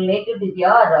want to relate it with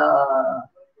your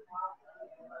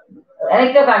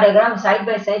electrocardiogram side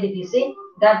by side. If you see,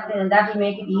 that will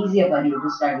make it easier for you to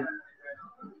study.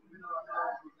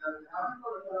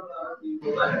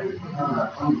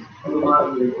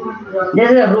 This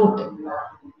is a root.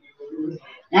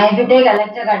 Now, if you take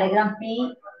electrocardiogram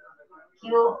P,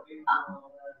 Q,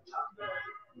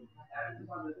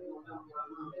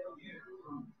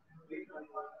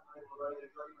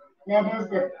 that is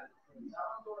the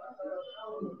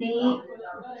P,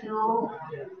 Q,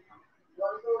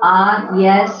 R,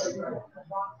 S,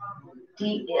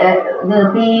 T,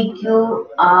 the P, Q,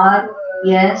 R,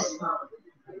 S.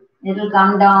 It will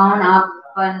come down up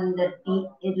and the T,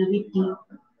 it will be T.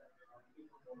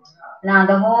 Now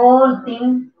the whole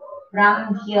thing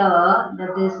from here,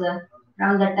 that is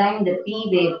from the time the P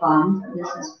wave forms,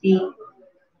 this is P.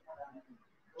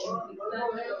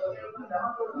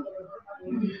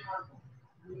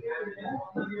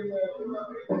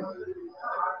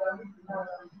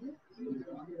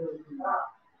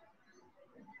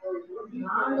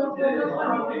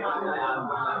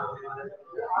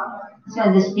 So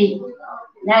this P.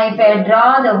 Now if I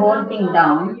draw the whole thing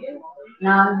down,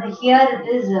 now here it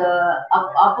is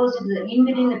opposite, in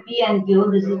between the P and Q,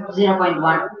 this is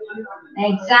 0.1.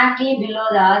 Exactly below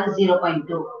the R is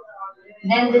 0.2.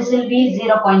 Then this will be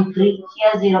 0.3.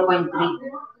 Here 0.3.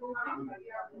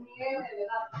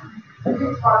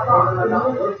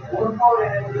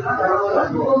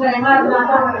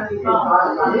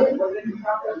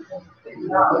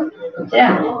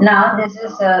 Yeah. Now this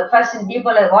is first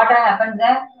dipolar. What happens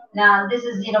there? Now this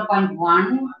is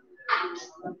 0.1.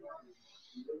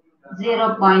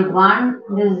 0.1,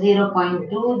 this is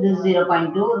 0.2, this is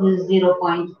 0.2, this is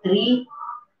 0.3.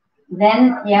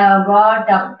 Then you have got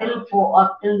up till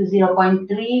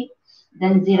 0.3,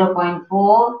 then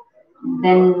 0.4,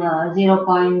 then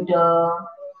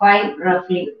 0.5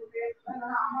 roughly.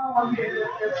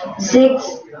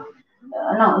 6,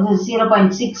 no, this is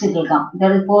 0.6 it will come.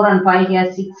 There is 4 and 5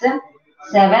 here, 6,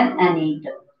 7 and 8.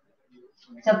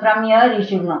 So from here you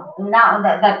should know. Now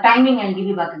the timing I'll give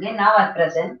you back again. Now at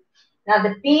present. Now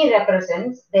the P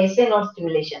represents the SA node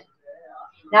stimulation.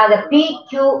 Now the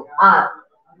PQR,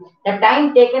 the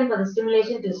time taken for the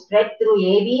stimulation to spread through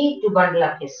AB to bundle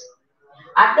of his.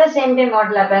 At the same time, what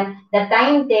will happen? The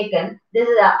time taken, this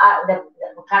is the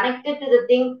connected to the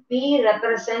thing, P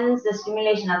represents the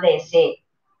stimulation of the SA.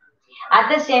 At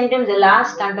the same time, the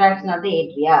last contraction of the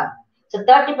atria. So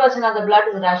 30% of the blood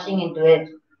is rushing into it.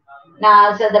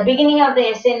 Now, so the beginning of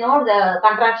the SA node, the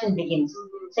contraction begins.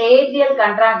 So atrial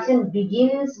contraction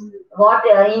begins what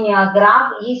in your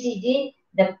graph ECG,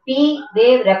 the P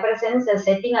wave represents the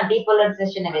setting or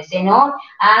depolarization of SA node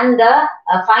and the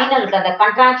final, the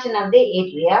contraction of the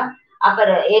atria, upper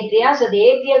atria. So the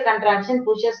atrial contraction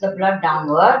pushes the blood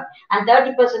downward and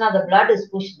 30% of the blood is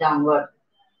pushed downward.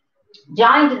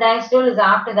 Joint diastole is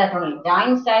after that only.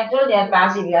 Joint diastole, they are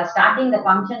passive. We are starting the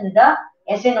function with the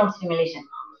SA node stimulation.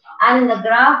 And in the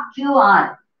graph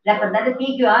QR, that is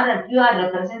PQR or QR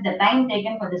represents the time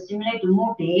taken for the stimulate to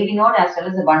move to AV node as well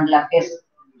as the bundle of S.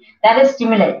 That is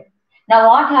stimulate. Now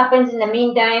what happens in the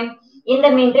meantime? In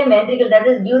the meantime, ventricle, that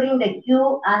is during the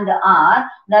Q and the R,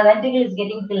 the ventricle is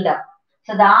getting filled up.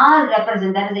 So the R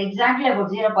represents, that is exactly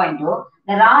about 0.2.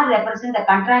 The R represents the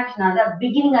contraction or the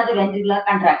beginning of the ventricular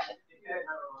contraction.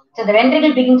 So the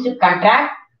ventricle begins to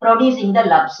contract, producing the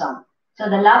lub sound. So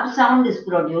the lub sound is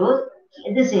produced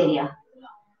in this area.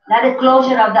 That is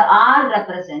closure of the R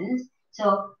represents.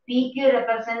 So PQ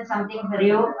represents something for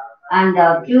you and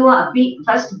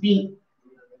first P.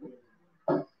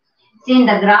 See in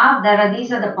the graph,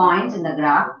 these are the points in the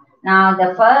graph. Now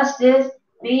the first is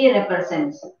P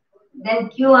represents, then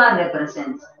QR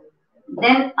represents,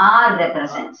 then R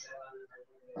represents.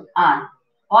 R.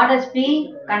 What is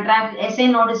P? Contract, SA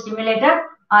node is stimulated,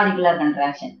 auricular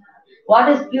contraction. What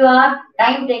is QR?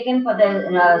 Time taken for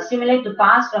the stimulate to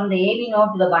pass from the AV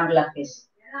node to the bundle of his.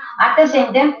 At the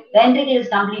same time, ventricle is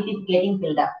completely getting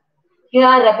filled up.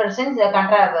 QR represents the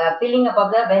filling up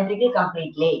of the ventricle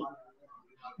completely.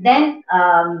 Then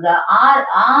the R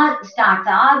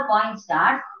point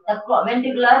starts, the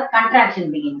ventricular contraction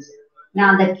begins.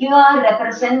 Now the QR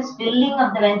represents filling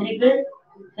of the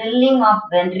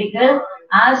ventricle,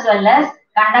 as well as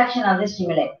conduction of the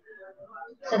stimuli.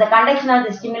 So the conduction of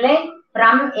the stimuli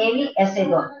from AV SA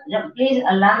node. Please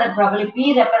learn that properly.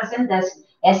 P represents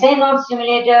the SA node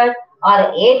stimulated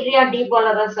or atria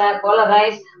depolarized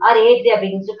or atria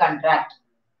begins to contract.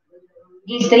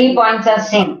 These 3 points are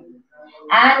same.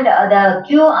 And the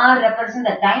QR represents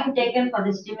the time taken for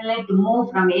the stimuli to move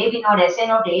from AV node, SA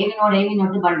node to AV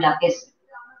node to bundle of S.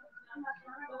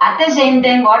 At the same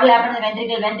time, what will happen in the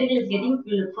ventricle? Ventricle is getting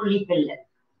fully filled.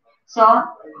 So,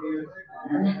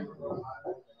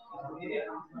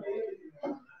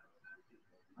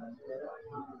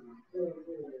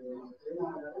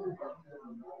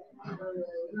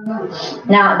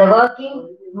 now the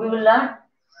working we will learn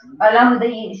along with the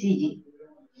ECG.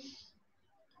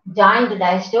 Joint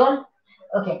diastole.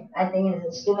 Okay, I think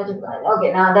it's too much.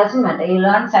 Okay, now doesn't matter. You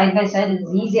learn side by side.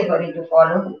 It's easier for you to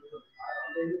follow,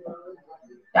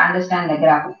 to understand the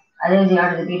graph. Otherwise, you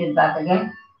have to repeat it back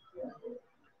again.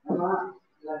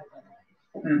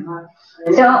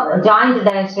 So, joint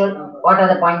diastole. What are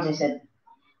the points I said?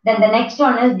 Then the next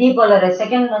one is depolarization.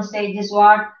 Second stage is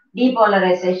what?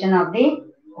 Depolarization of the.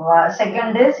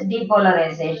 Second is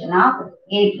depolarization of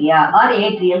atria or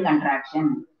atrial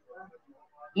contraction.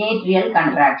 Atrial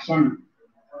contraction.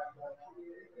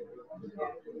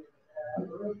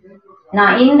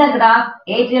 Now in the graph,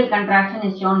 atrial contraction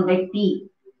is shown by P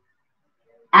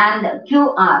and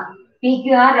QR.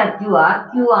 PQR or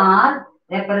QR. QR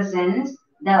represents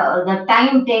the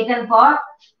time taken for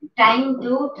time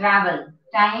to travel,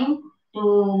 time to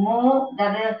move.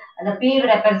 The P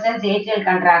represents atrial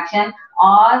contraction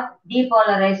or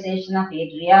depolarization of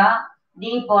atria,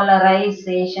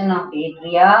 depolarization of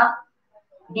atria,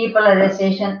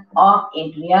 depolarization of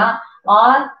atria,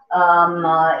 or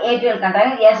atrial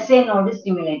contraction. SA node is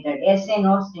stimulated. SA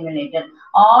node stimulated.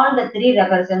 All the three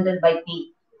represented by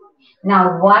P.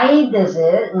 Now, why this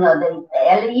is, the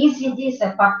ECG is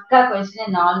a pakka question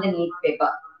in all the Neet paper.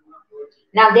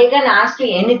 Now, they can ask you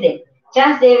anything.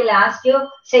 Just they will ask you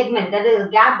segment, that is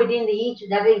gap between the each,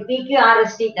 that is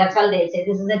PQRST, that's all they say.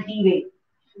 This is a T wave.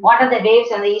 What are the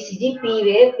waves on the ECG? P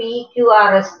wave,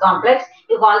 PQRS complex.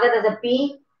 You call that as a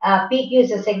P. PQ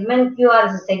is a segment, QR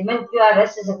is a segment,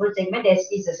 QRS is a full segment,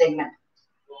 ST is a segment.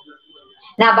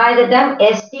 Now, by the time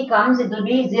ST comes, it will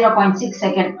be 0.6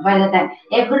 second by the time.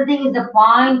 Everything is the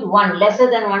 0.1, lesser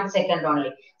than 1 second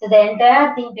only. So, the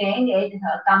entire thing it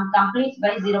completes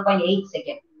by 0.8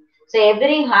 second. So,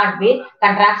 every heartbeat,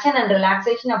 contraction and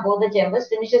relaxation of both the chambers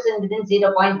finishes in within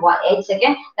 0.8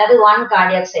 second. That is one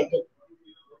cardiac cycle,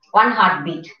 one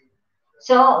heartbeat.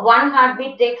 So, one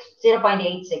heartbeat takes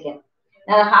 0.8 second.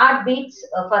 Now, the heartbeats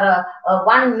for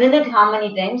 1 minute, how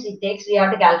many times it takes, we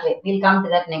have to calculate. We'll come to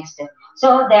that next step.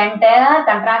 So, the entire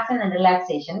contraction and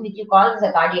relaxation, which you call as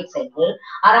a cardiac cycle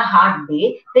or a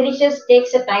heartbeat,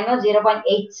 takes a time of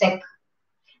 0.8 second.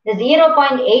 The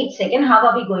 0.8 second, how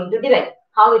are we going to divide?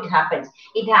 How it happens?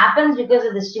 It happens because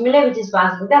of the stimuli which is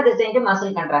passing through the center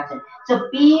muscle contraction. So,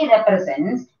 P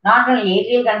represents not only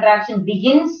atrial contraction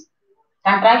begins,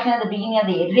 contraction at the beginning of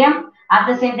the atrium, at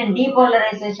the same time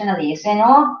depolarization of the SA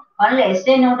node. Only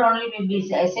SA node only will be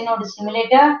SA node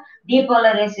stimulator,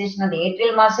 depolarization of the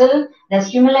atrial muscle. The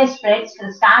stimuli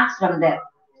starts from there.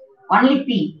 Only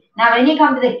P. Now when you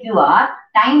come to the QR,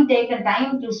 time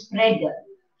to spread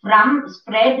from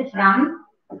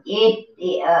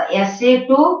SA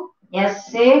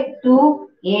to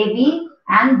AB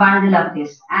and bundle of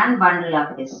this.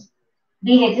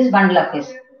 BH is bundle of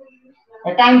this.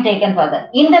 The time taken for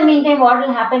that. In the meantime, what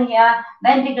will happen here?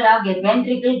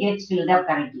 Ventricle gets filled up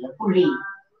correctly, fully.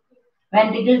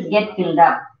 Ventricles get filled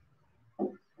up.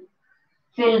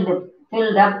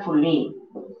 Filled up fully.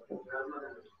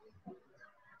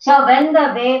 So when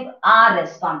the wave R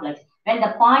is complex, when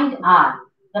the point R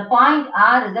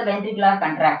is the ventricular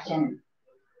contraction.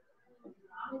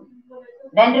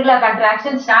 Ventricular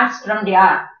contraction starts from the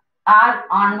R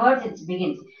onwards, it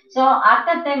begins. So at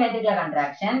that time, ventricular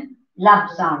contraction, love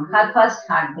sound, her first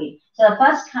heartbeat. So the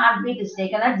first heartbeat is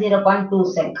taken at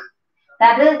 0.2 sec.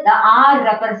 That is, the R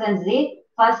represents the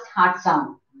first heart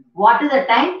sound. What is the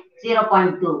time?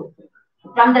 0.2.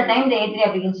 From the time the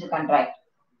atria begins to contract.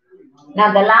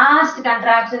 Now the last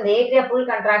contraction, the atria full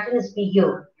contraction is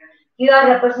PQ. QR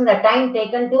represents the time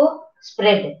taken to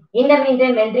spread. In the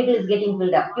meantime, ventricle is getting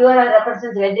filled up. QR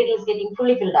represents the ventricle is getting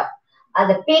fully filled up. At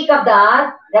the peak of the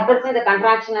R represents the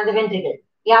contraction of the ventricle.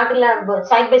 You have to learn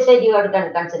side by side, you have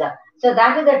to consider. So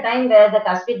that is the time where the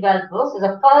cuspid valve goes. So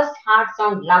the first heart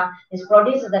sound love is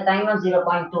produced at the time of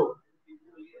 0.2.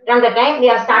 From the time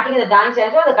we are starting the dance,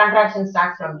 the contraction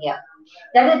starts from here.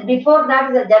 That is before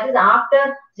that is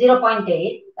after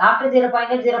 0.8. After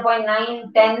 0.8,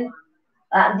 0.9, 10,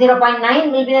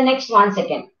 0.9 will be the next 1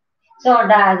 second. So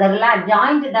the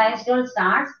joint diastole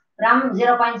starts from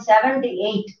 0.7 to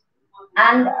 8.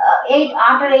 And 8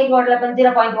 after 8, what will happen?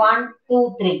 0.1,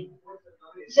 2, 3.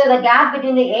 So the gap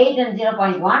between the 8 and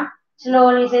 0.1,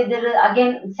 slowly say there is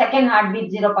again second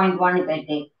heartbeat 0.1 if I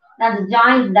take. Now the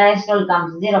joint diastole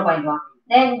comes 0.1.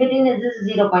 Then between this is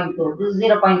 0.2, this is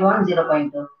 0.1,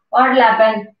 0.2. What will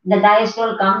happen? The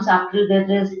diastole comes up till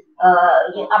this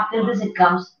it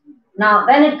comes. Now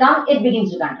when it comes, it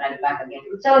begins to contract back again.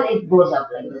 So it goes up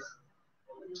like this.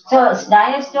 So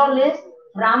diastole is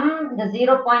from the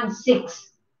 0.6.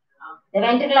 The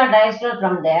ventricular diastole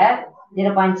from there,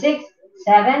 0.6,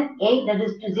 7, 8, that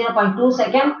is to 0.2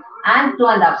 second and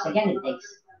 2.5 second it takes.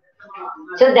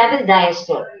 So that is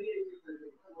diastole.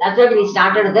 That's what we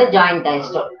started with the joint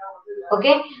diastole.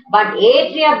 Okay, but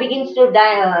atria begins to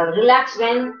relax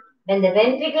when the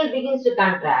ventricle begins to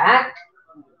contract.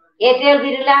 Atria will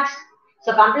be relaxed.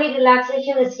 So complete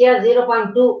relaxation is here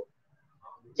 0.2. So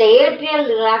atrial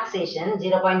relaxation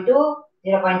 0.2,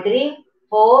 0.3,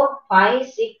 4, 5,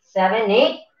 6, 7,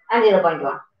 8 and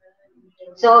 0.1.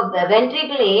 So the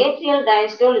atrial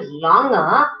diastole is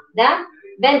longer than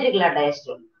ventricular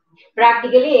diastole.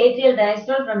 Practically atrial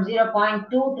diastole from 0.2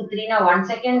 to 3 now 1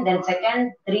 second, then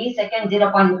second, 3 second,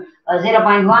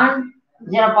 0.1,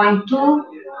 0.2,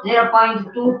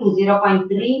 0.2 to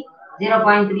 0.3,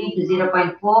 0.3 to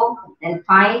 0.4, then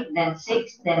 5, then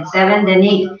 6, then 7, then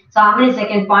 8. So how many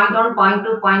seconds? 0.1,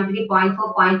 0.2, 0.3, 0.4,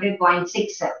 0.5,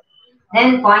 0.6.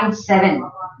 Then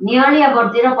 0.7. Nearly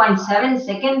about 0.7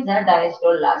 seconds the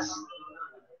diastole lasts.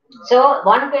 So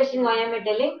one question why am I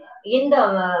telling? In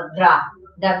the graph,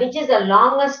 which is the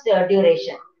longest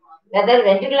duration? Whether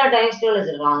ventricular diastole is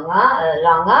longer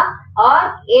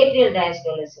or atrial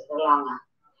diastole is longer.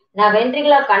 Now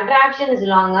ventricular contraction is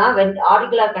longer, when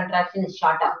auricular contraction is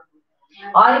shorter.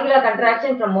 Auricular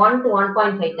contraction from 1 to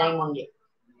 1.5 time only.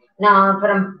 Now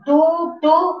from 2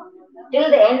 to till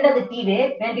the end of the T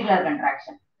wave, ventricular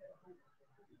contraction.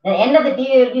 The end of the T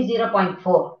wave will be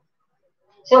 0.4.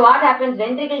 So what happens?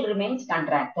 Ventricle remains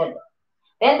contracted.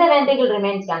 When the ventricle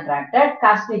remains contracted,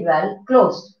 cuspid valve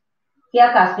closed. Here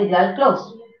cuspid valve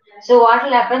closed. So what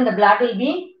will happen? The blood will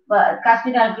be,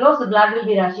 cuspid valve closed, the blood will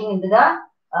be rushing into the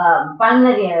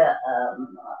pulmonary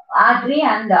artery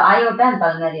and the aorta and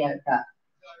pulmonary aorta.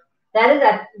 That is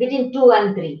at between 2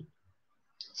 and 3.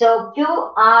 So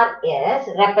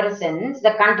QRS represents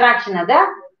the contraction of the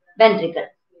ventricle.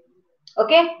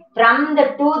 Okay, from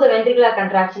the 2, the ventricular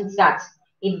contraction starts.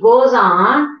 It goes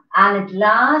on and it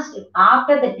lasts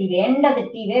after the T wave, end of the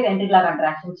T wave, ventricular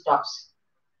contraction stops.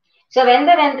 So when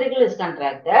the ventricle is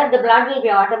contracted, the blood will be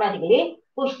automatically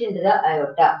pushed into the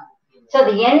aorta. So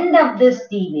the end of this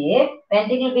T wave,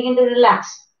 ventricle begin to relax.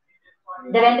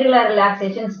 The ventricular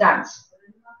relaxation starts.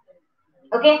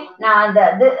 Okay, now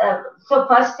so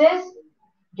first is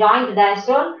joint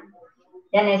diastole,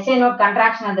 then SA node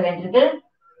contraction of the ventricle.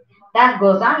 That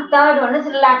goes on. Third one is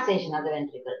relaxation of the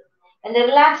ventricle. And the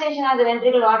relaxation of the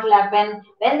ventricle, what will happen?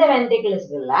 When the ventricle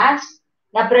is relaxed,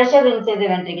 the pressure inside the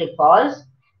ventricle falls.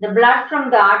 The blood from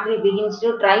the artery begins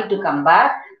to try to come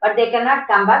back, but they cannot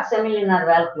come back. Semilunar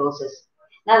valve closes.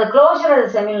 Now the closure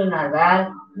of the semilunar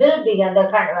valve will begin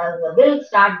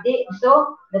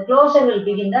so the closure will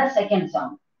begin the second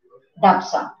sound, dub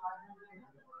sound.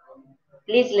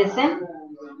 Please listen.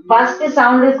 First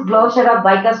sound is closure of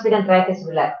bicuspid and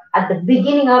tricuspid valve at the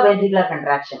beginning of ventricular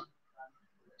contraction.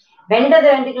 When does the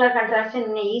ventricular contraction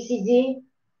in ECG?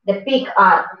 The peak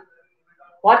R.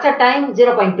 What's the time?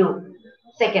 0.2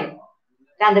 second.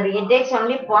 And it takes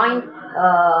only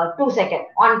 0.2 second,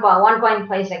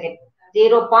 1.5 second,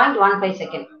 0.15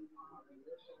 second.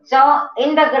 So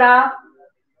in the graph,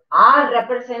 R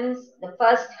represents the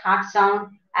first heart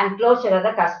sound and closure of the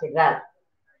cuspid valve.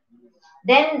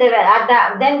 Then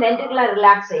ventricular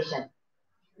relaxation.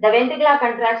 The ventricular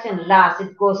contraction lasts,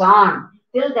 it goes on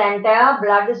till the entire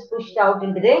blood is pushed out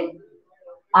into the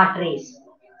arteries.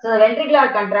 So the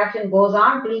ventricular contraction goes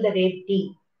on till the wave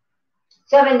T.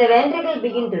 So when the ventricle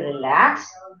begin to relax,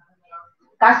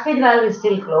 cuspid valve is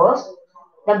still closed,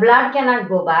 the blood cannot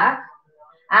go back,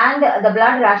 and the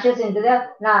blood rushes into the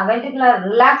ventricular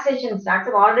relaxation starts.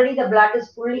 So already the blood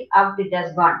is fully out, it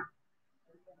has gone.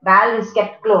 Valve is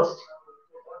kept closed.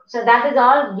 So that is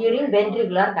all during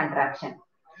ventricular contraction.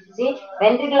 See,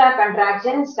 ventricular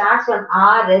contraction starts on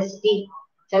RST.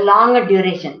 It's a longer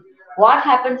duration. What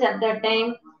happens at that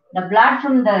time? The blood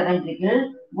from the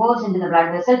ventricle goes into the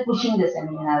blood vessel, pushing the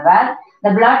semilunar valve.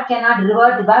 The blood cannot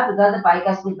revert back because the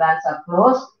bicuspid valves are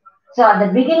closed. So at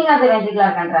the beginning of the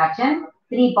ventricular contraction,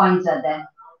 3 points are there.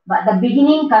 But the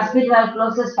beginning, cuspid valve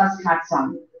closes, first heart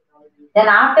sound. Then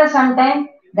after some time,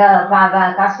 the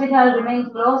cuspid valve remains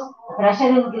closed, the pressure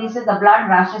increases, the blood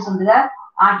rushes into the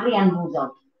artery and moves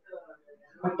out.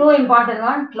 But two important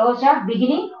ones, closure,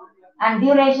 beginning, and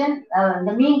duration.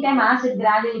 The meantime, as it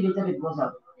gradually builds up, it goes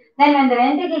out. Then when the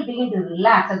ventricle begins to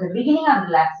relax, at the beginning of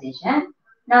relaxation,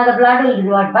 now the blood will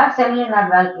revert back, semilunar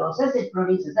valve closes, it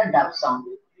produces a dub sound.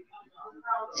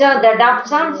 So the dub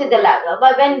sound is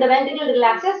but when the ventricle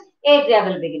relaxes, atria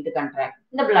will begin to contract,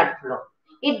 the blood flow.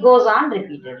 It goes on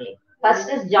repeatedly. First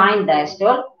is joint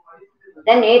diastole,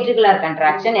 then atricular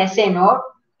contraction, SA node,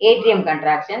 atrium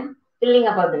contraction, filling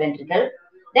up of the ventricle,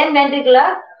 then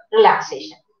ventricular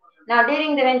relaxation. Now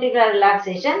during the ventricular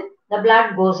relaxation, the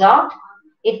blood goes out.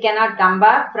 It cannot come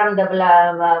back from the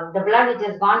blood which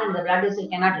has gone in the blood vessel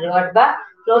cannot revert back.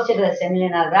 Closer to the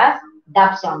semilunar valve,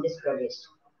 dub sound is produced.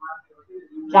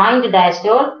 Joint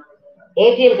diastole,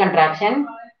 atrial contraction,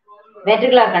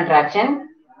 ventricular contraction,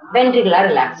 ventricular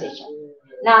relaxation.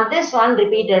 Now this one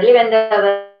repeatedly, when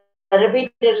the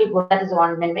repeatedly goes, that is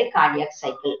one meant by cardiac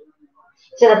cycle.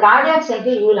 So the cardiac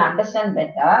cycle you will understand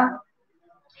better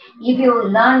if you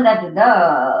learn that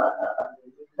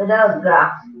the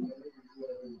graph.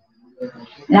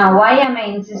 Now why am I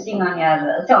insisting on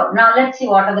your, so now let's see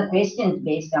what are the questions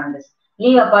based on this.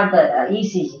 Leave apart the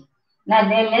ECG. Now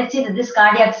let's see this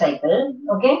cardiac cycle,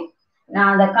 okay.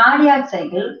 Now the cardiac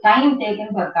cycle, time taken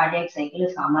for cardiac cycle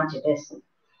is how much it is.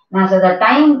 Now, so the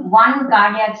time one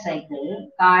cardiac cycle,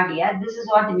 this is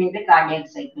what we mean by cardiac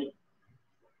cycle.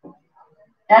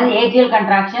 Then atrial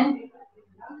contraction,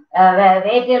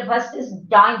 atrial first is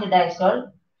joint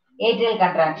diastole, atrial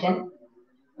contraction.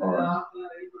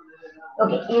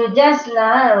 Okay, you just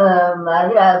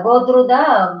go through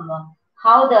the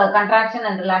how the contraction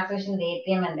and relaxation of the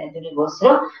atrium and ventricle goes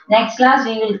through. Next class,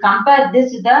 we will compare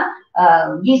this with the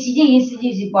ECG.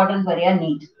 ECG is important for your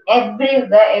NEET.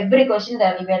 Every question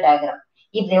there will be a diagram.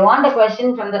 If they want a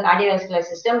question from the cardiovascular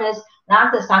system, is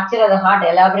not the structure of the heart,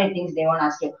 elaborate things they won't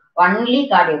ask you. Only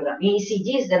cardiogram.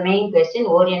 ECG is the main question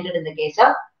oriented in the case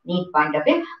of NEET point of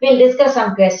view. We'll discuss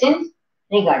some questions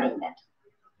regarding that.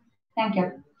 Thank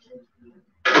you.